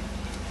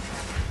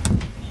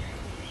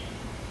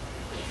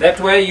 That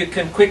way you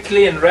can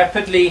quickly and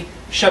rapidly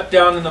shut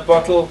down the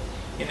bottle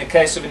in the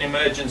case of an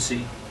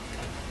emergency.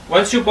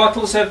 Once your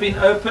bottles have been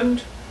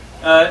opened,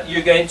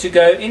 you're going to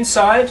go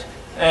inside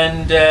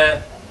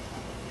and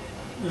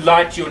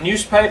light your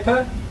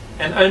newspaper,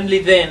 and only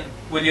then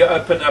will you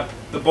open up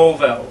the ball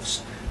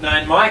valves. Now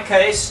in my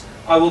case,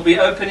 I will be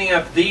opening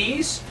up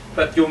these,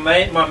 but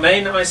my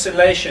main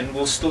isolation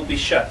will still be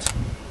shut.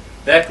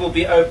 That will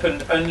be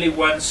opened only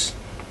once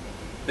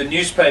the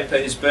newspaper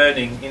is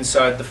burning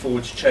inside the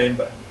forge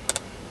chamber.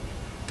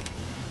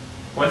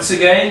 Once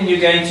again, you're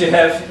going to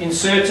have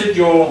inserted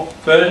your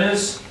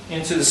burners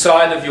into the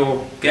side of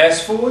your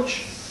gas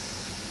forge.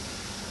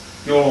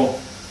 Your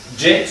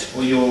jet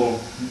or your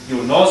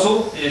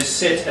nozzle is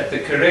set at the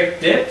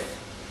correct depth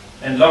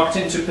and locked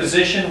into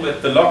position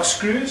with the lock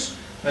screws.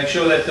 Make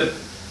sure that the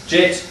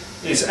jet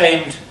is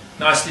aimed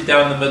nicely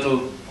down the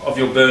middle of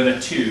your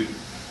burner tube.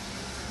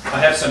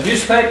 I have some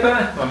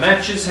newspaper, my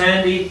matches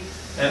handy,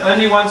 and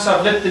only once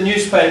I've lit the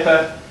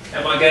newspaper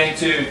am I going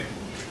to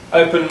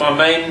open my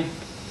main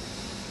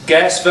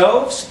gas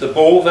valves, the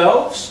ball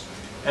valves.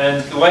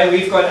 And the way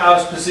we've got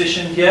ours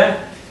positioned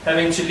here,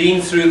 having to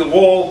lean through the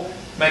wall,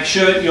 make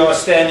sure you are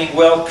standing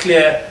well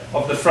clear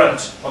of the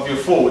front of your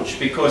forge,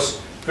 because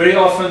very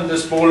often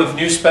this ball of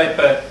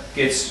newspaper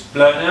gets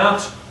blown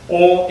out,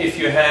 or if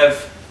you have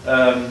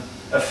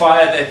a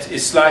fire that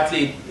is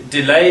slightly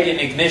delayed in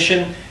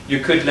ignition, you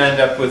could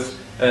land up with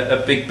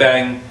a big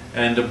bang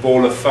and a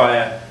ball of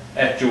fire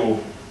at your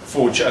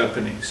forge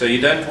opening. So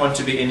you don't want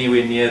to be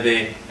anywhere near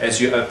there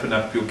as you open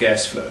up your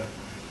gas flow.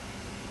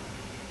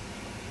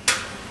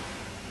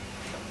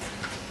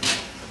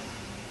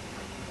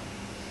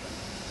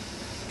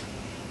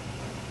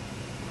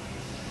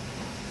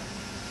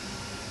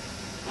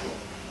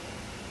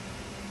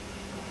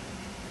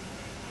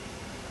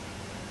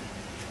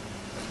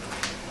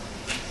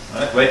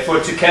 Right, wait for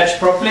it to catch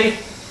properly.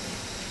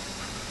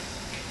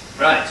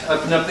 Right,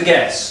 open up the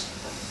gas.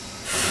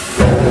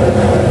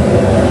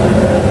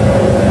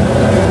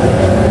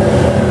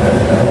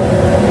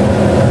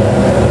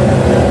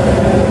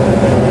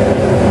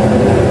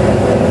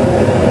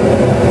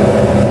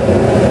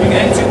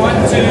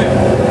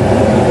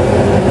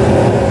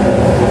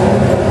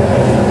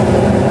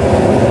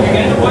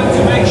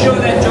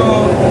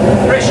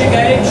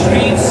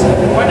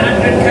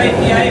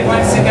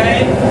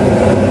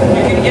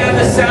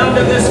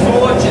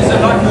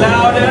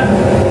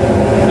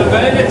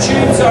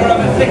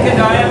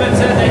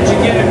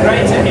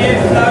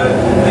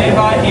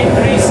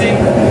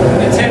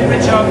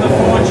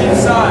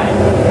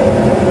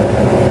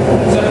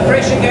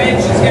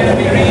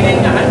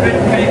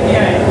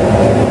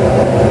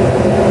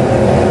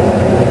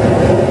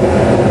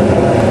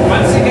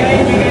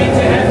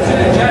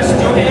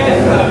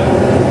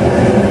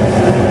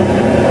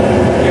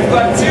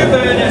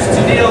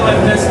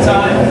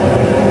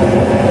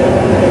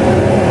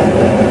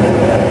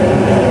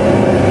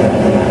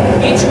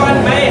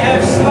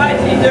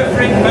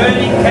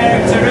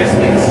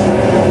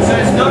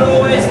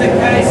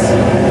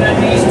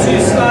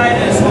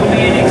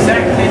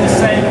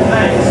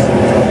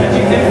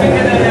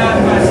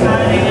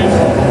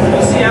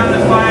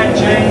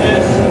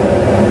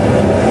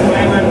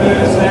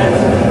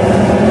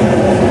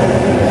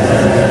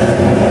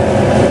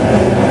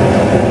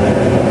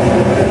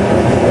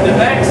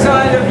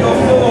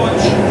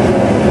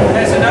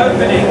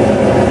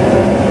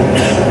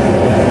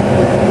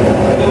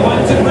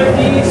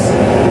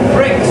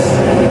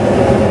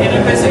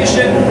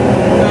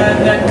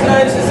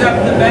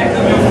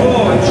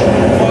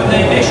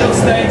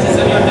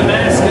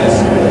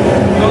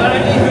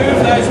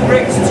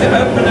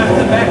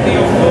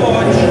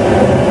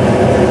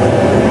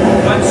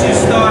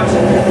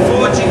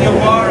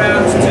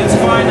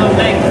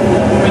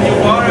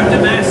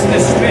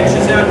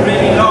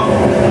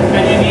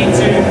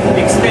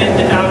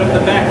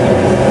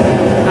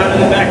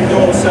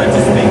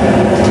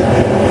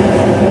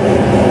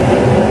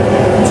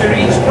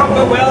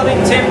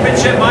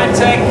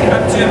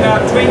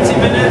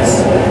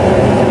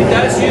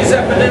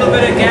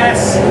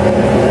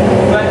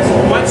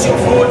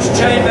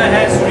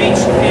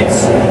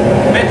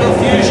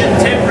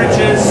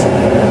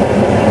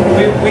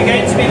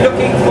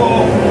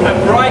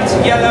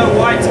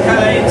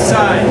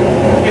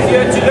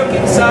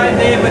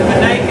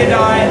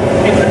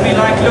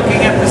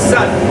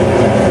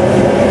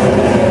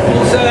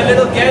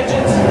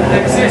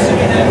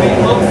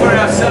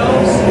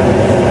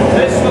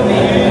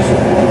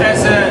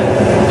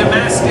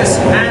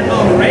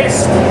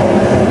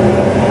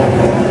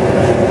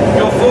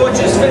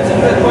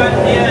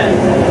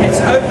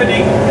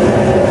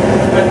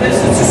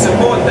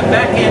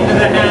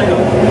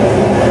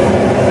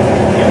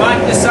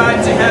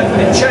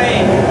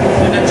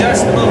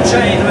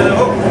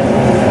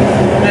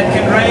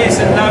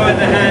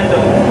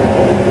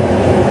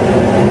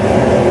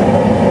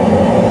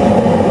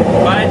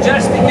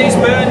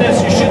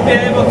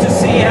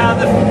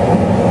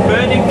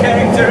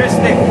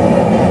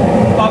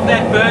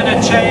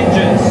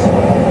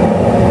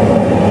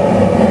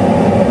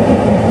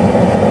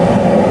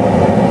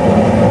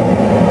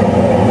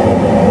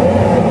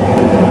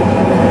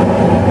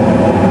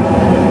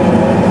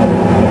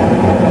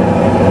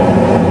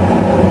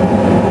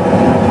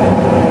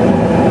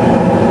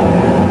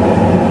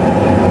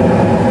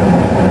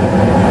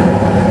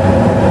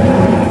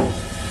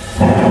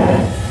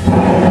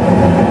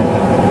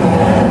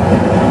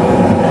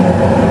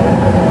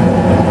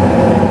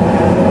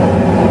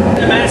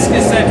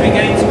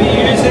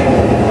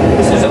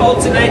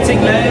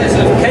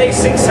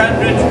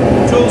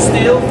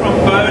 steel from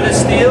Bladesmithing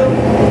steel,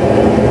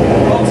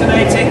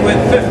 alternating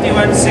with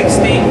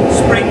 5160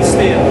 spring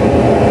steel.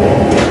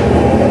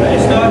 So you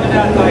start it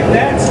out like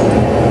that,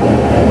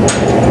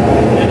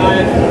 and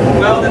I've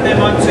welded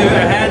them onto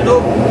a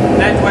handle.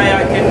 That way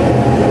I can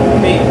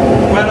be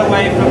well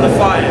away from the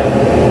fire.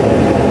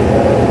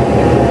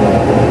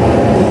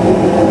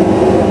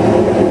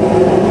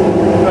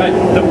 Right,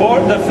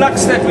 the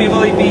flux that we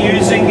will be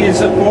using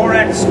is a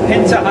borax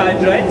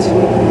pentahydrate,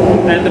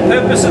 and the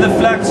purpose of the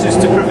flux is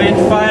to prevent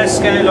fire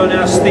scale on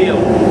our steel.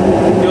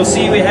 You'll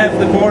see we have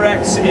the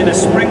borax in a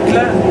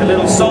sprinkler, a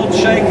little salt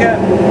shaker,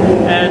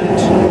 and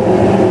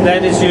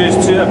that is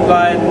used to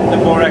apply the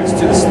borax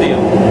to the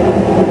steel.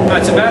 Now,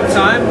 it's about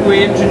time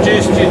we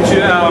introduced you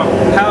to our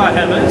power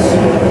hammers.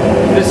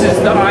 This is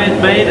the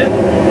Iron Maiden.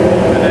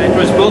 It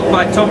was built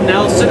by Tom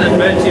Nelson and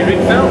Bertie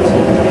Rickfeld.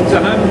 It's a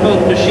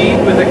home-built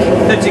machine with a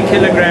 30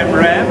 kilogram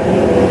ram.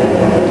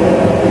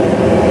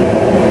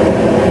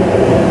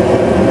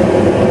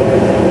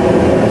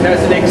 It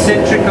has an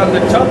eccentric on the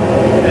top,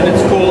 and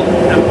it's called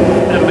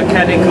a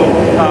mechanical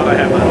power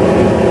hammer.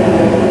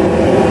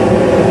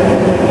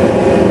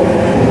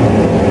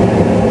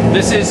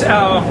 This is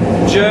our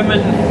German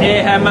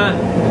air hammer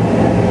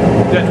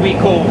that we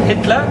call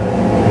Hitler.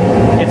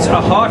 It's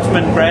a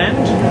Hartmann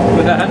brand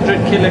with a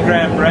 100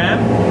 kilogram ram.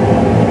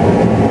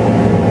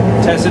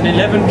 It has an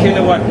 11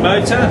 kilowatt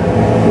motor,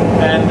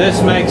 and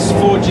this makes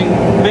forging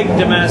big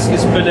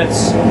Damascus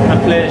billets a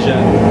pleasure.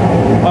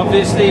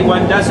 Obviously,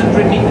 one doesn't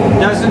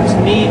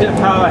need a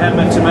power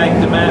hammer to make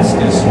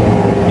Damascus.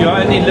 You're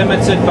only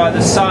limited by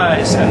the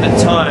size and the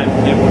time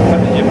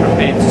you're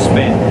prepared to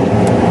spend.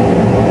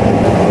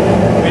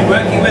 When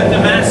working with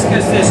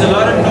Damascus, there's a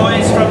lot of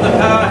noise from the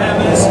power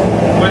hammers.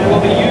 One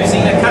will be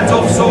using a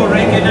cut-off saw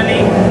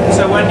regularly,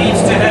 so one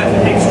needs to have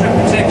extra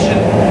protection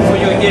for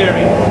your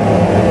hearing.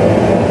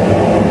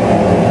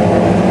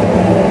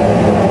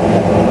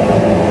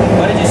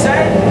 What did you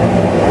say?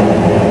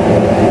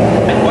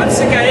 And once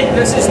again,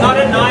 this is not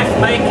a knife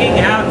making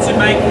how to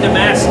make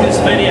Damascus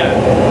video.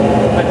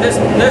 But this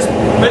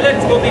billet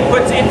will be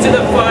put into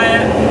the fire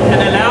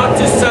and allowed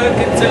to soak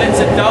until it's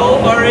a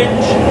dull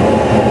orange,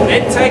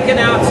 then taken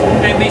out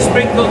and be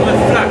sprinkled with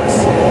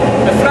flux.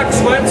 The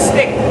flux won't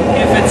stick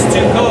if it's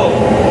too cold.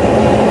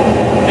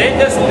 Then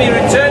this will be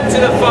returned to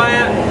the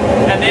fire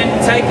and then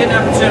taken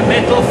up to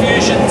metal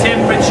fusion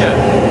temperature.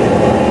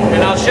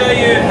 And I'll show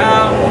you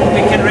how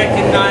we can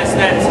recognize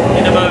that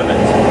in a moment.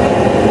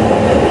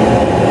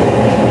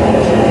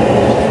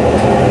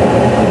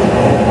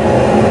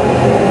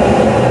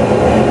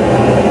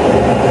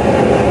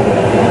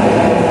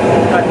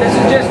 This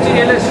is just to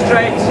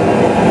illustrate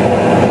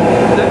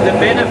the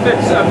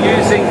benefits of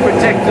using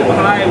protective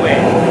eyewear.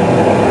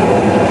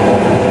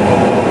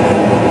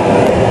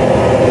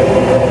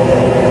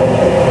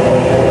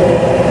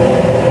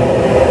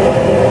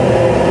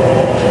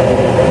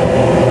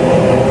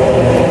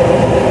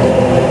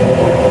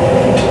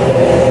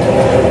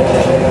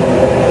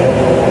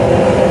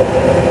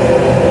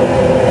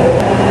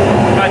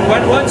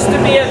 One wants to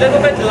be a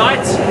little bit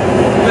light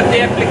with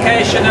the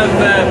application of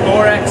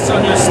borax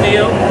on your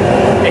steel.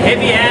 The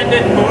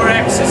heavy-handed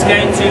borax is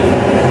going to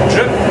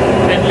drip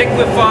and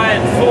liquefy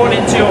and fall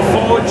into your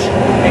forge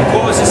and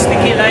cause a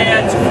sticky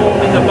layer to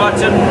form in the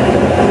bottom.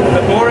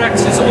 The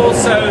borax is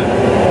also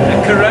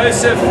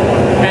corrosive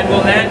and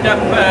will end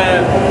up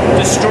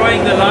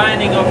destroying the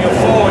lining of your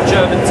forge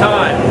over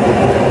time.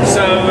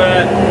 So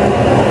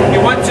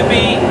you want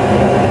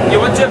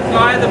to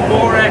apply the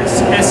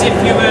borax as if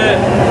you were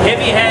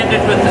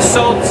heavy-handed with the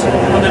salt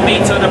on the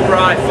meat on a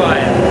braai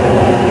fire.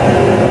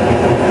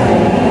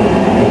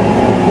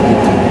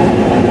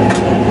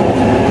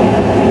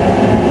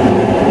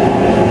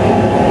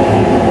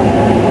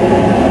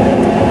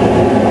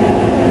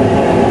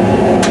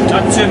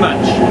 Not too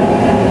much.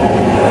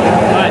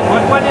 Right,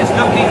 what one is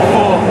looking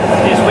for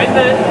is when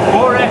the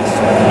borax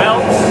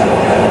melts,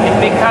 it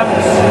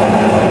becomes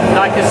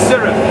like a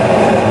syrup,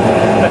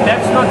 but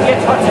that's not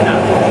yet hot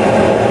enough.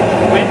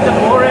 When the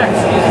borax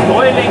is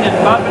boiling and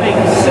bubbling,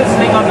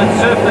 sizzling on the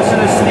surface of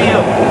the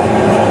steel,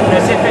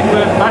 as if it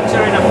were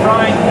butter in a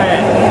frying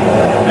pan,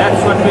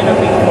 that's what we're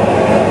looking for.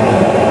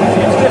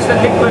 It's just a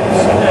liquid,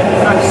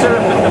 like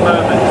syrup at the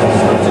moment.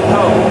 It's not too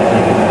cold.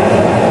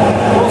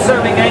 Also,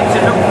 we're going to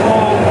look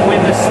for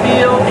when the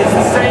steel is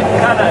the same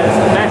color as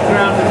the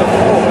background of the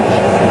forge.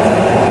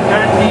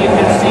 Currently, you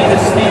can see the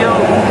steel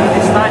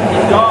is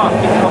slightly dark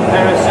in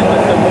comparison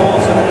with the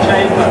walls of the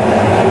chamber.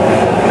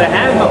 The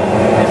handle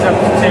is up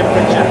to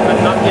temperature, but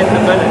not yet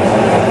the billet.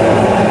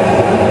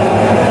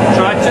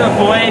 Try to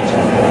avoid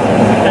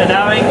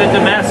allowing the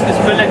Damascus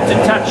billet to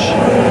touch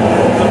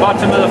the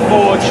bottom of the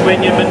forge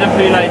when you're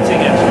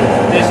manipulating it.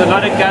 There's a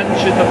lot of gunge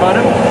at the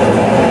bottom.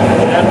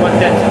 You don't want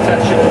that to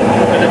touch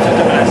the billet of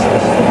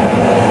Damascus.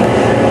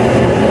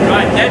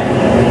 Right,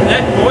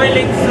 that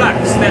boiling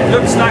flux that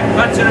looks like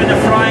butter in a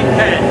frying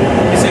pan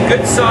is a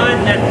good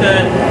sign that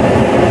the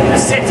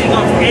setting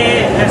of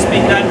air has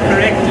been done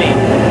correctly.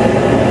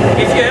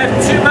 If you have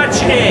too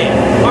much air,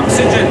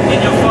 oxygen in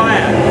your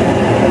fire,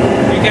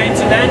 you're you're going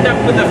to land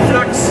up with the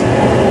flux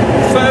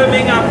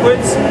foaming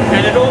upwards,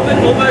 and it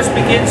almost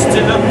begins to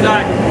look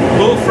like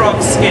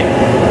bullfrog skin.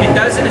 It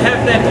doesn't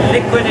have that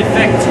liquid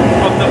effect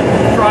of the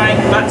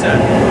frying butter.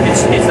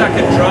 It's like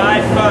a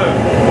dry foam.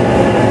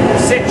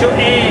 Set your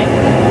air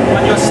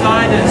on your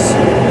sliders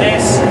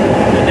less,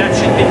 and that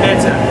should be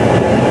better.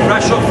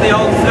 Brush off the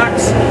old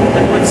flux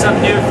and put some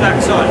new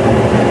flux on.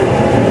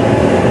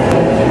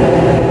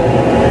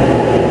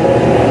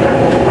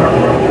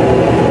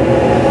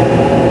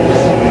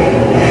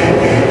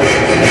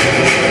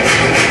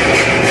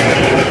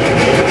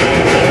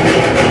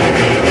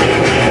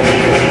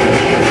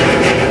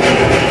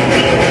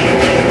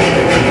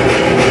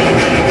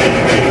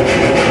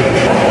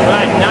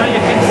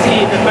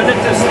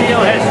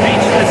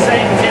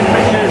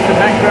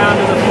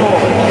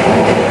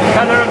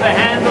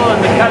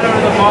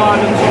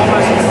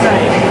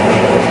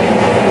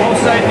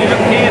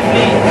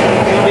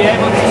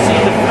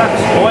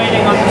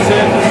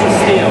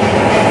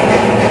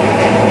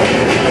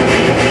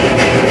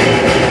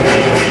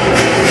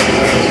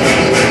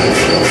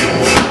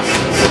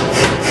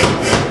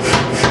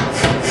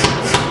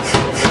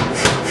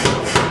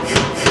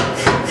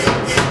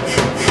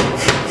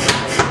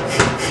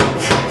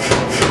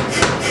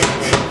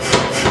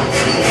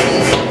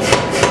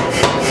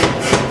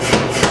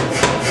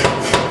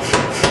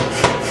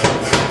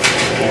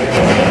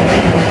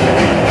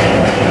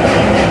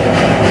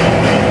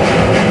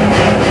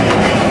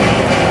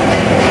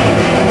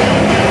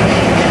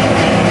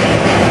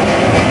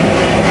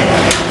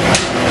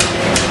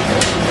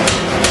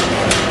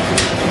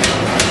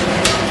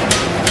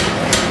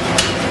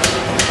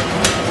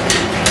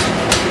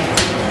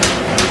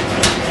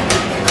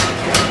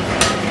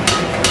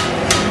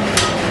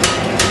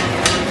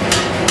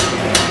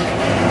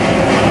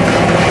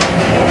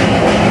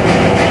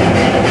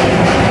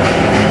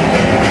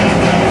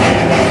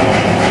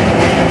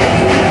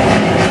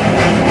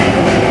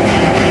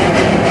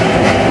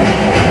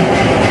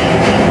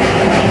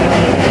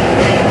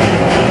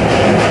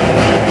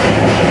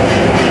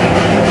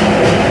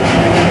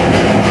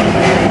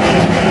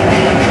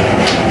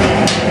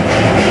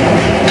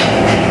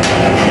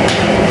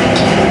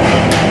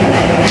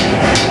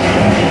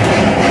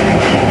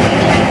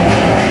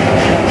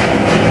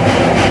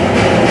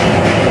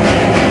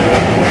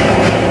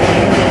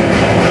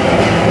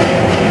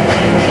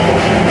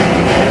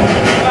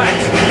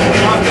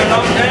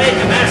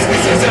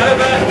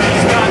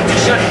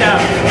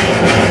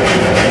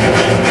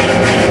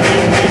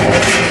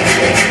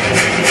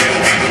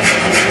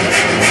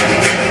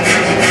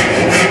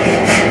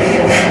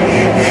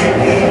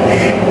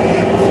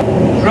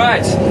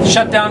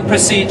 Shutdown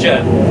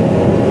procedure.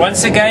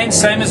 Once again,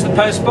 same as the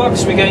post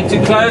box, we're going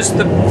to close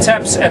the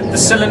taps at the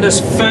cylinders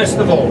first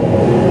of all.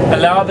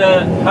 Allow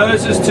the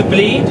hoses to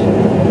bleed.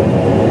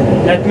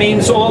 That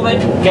means all the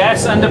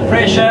gas under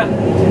pressure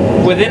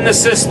within the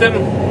system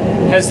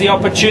has the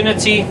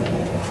opportunity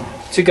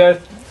to go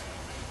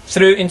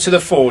through into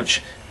the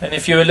forge. And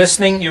if you were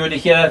listening, you would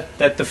hear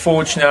that the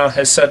forge now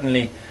has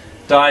suddenly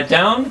died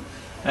down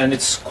and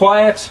it's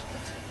quiet.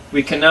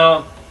 We can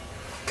now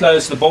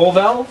close the ball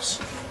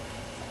valves.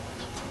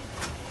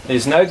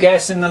 There's no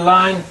gas in the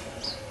line,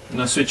 and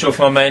I'll switch off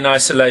my main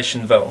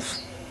isolation valve.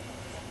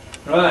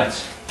 Right,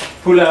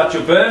 pull out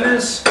your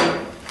burners,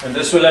 and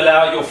this will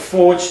allow your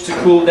forge to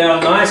cool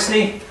down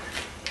nicely.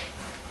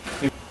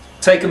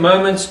 Take a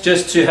moment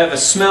just to have a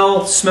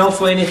smell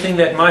for anything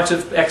that might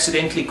have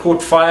accidentally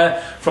caught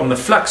fire from the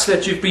flux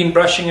that you've been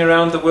brushing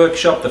around the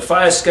workshop, the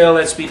fire scale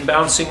that's been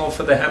bouncing off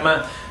of the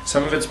hammer.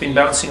 Some of it's been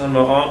bouncing on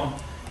my arm.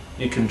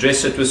 You can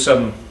dress it with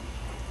some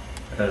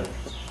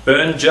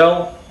burn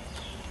gel.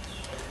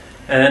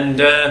 And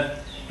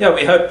yeah,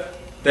 we hope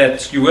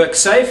that you work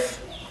safe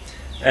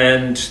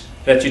and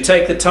that you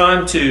take the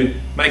time to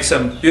make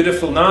some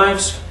beautiful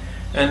knives,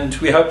 and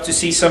we hope to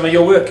see some of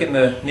your work in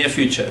the near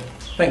future.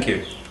 Thank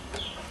you.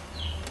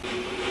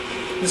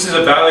 This is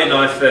a Bowie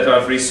knife that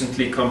I've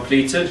recently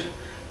completed.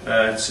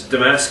 It's a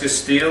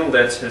Damascus steel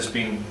that has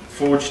been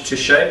forged to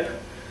shape,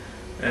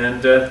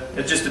 and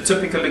it's just a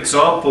typical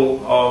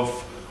example of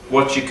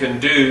what you can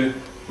do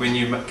when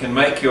you can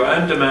make your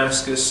own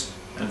Damascus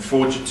and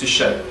forge it to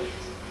shape.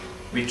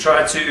 We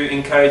try to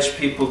encourage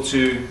people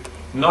to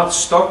not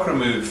stock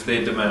remove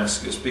their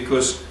Damascus,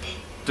 because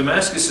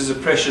Damascus is a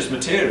precious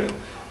material,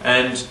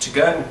 and to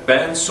go and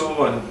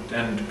bandsaw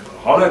and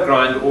hollow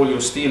grind all your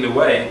steel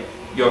away,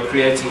 you're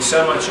creating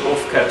so much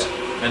offcut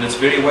and it's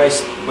very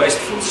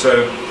wasteful.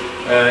 So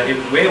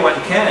where one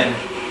can,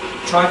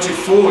 try to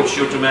forge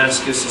your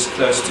Damascus as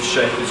close to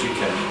shape as you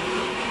can.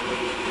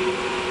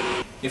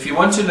 If you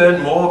want to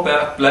learn more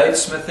about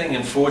bladesmithing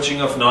and forging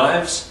of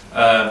knives,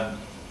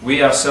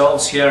 we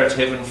ourselves here at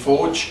Heavin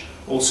Forge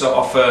also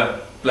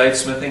offer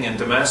bladesmithing and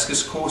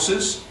Damascus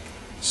courses,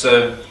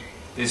 so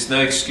there's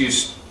no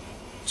excuse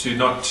to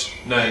not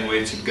knowing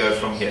where to go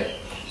from here.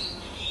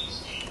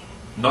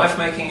 Knife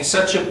making is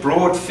such a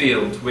broad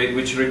field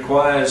which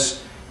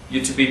requires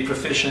you to be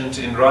proficient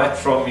in right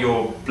from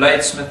your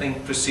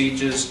bladesmithing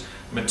procedures,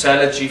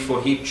 metallurgy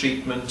for heat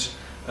treatment,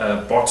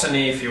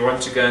 botany if you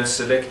want to go and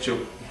select your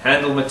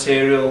handle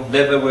material,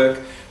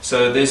 leatherwork.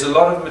 So there's a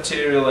lot of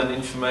material and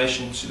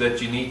information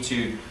that you need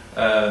to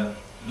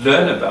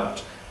learn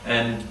about,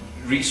 and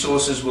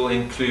resources will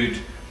include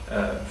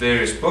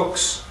various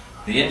books,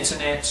 the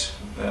internet,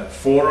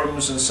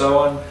 forums and so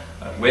on,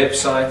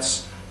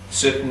 websites,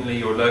 certainly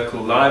your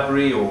local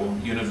library or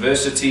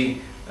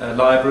university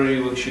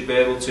library should be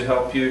able to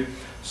help you.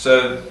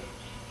 So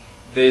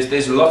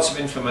there's lots of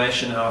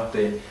information out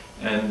there,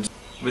 and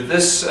with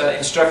this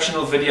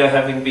instructional video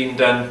having been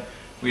done,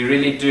 we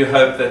really do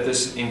hope that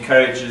this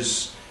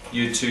encourages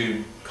you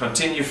to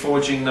continue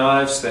forging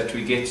knives, that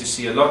we get to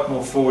see a lot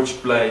more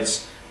forged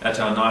blades at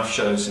our knife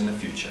shows in the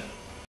future.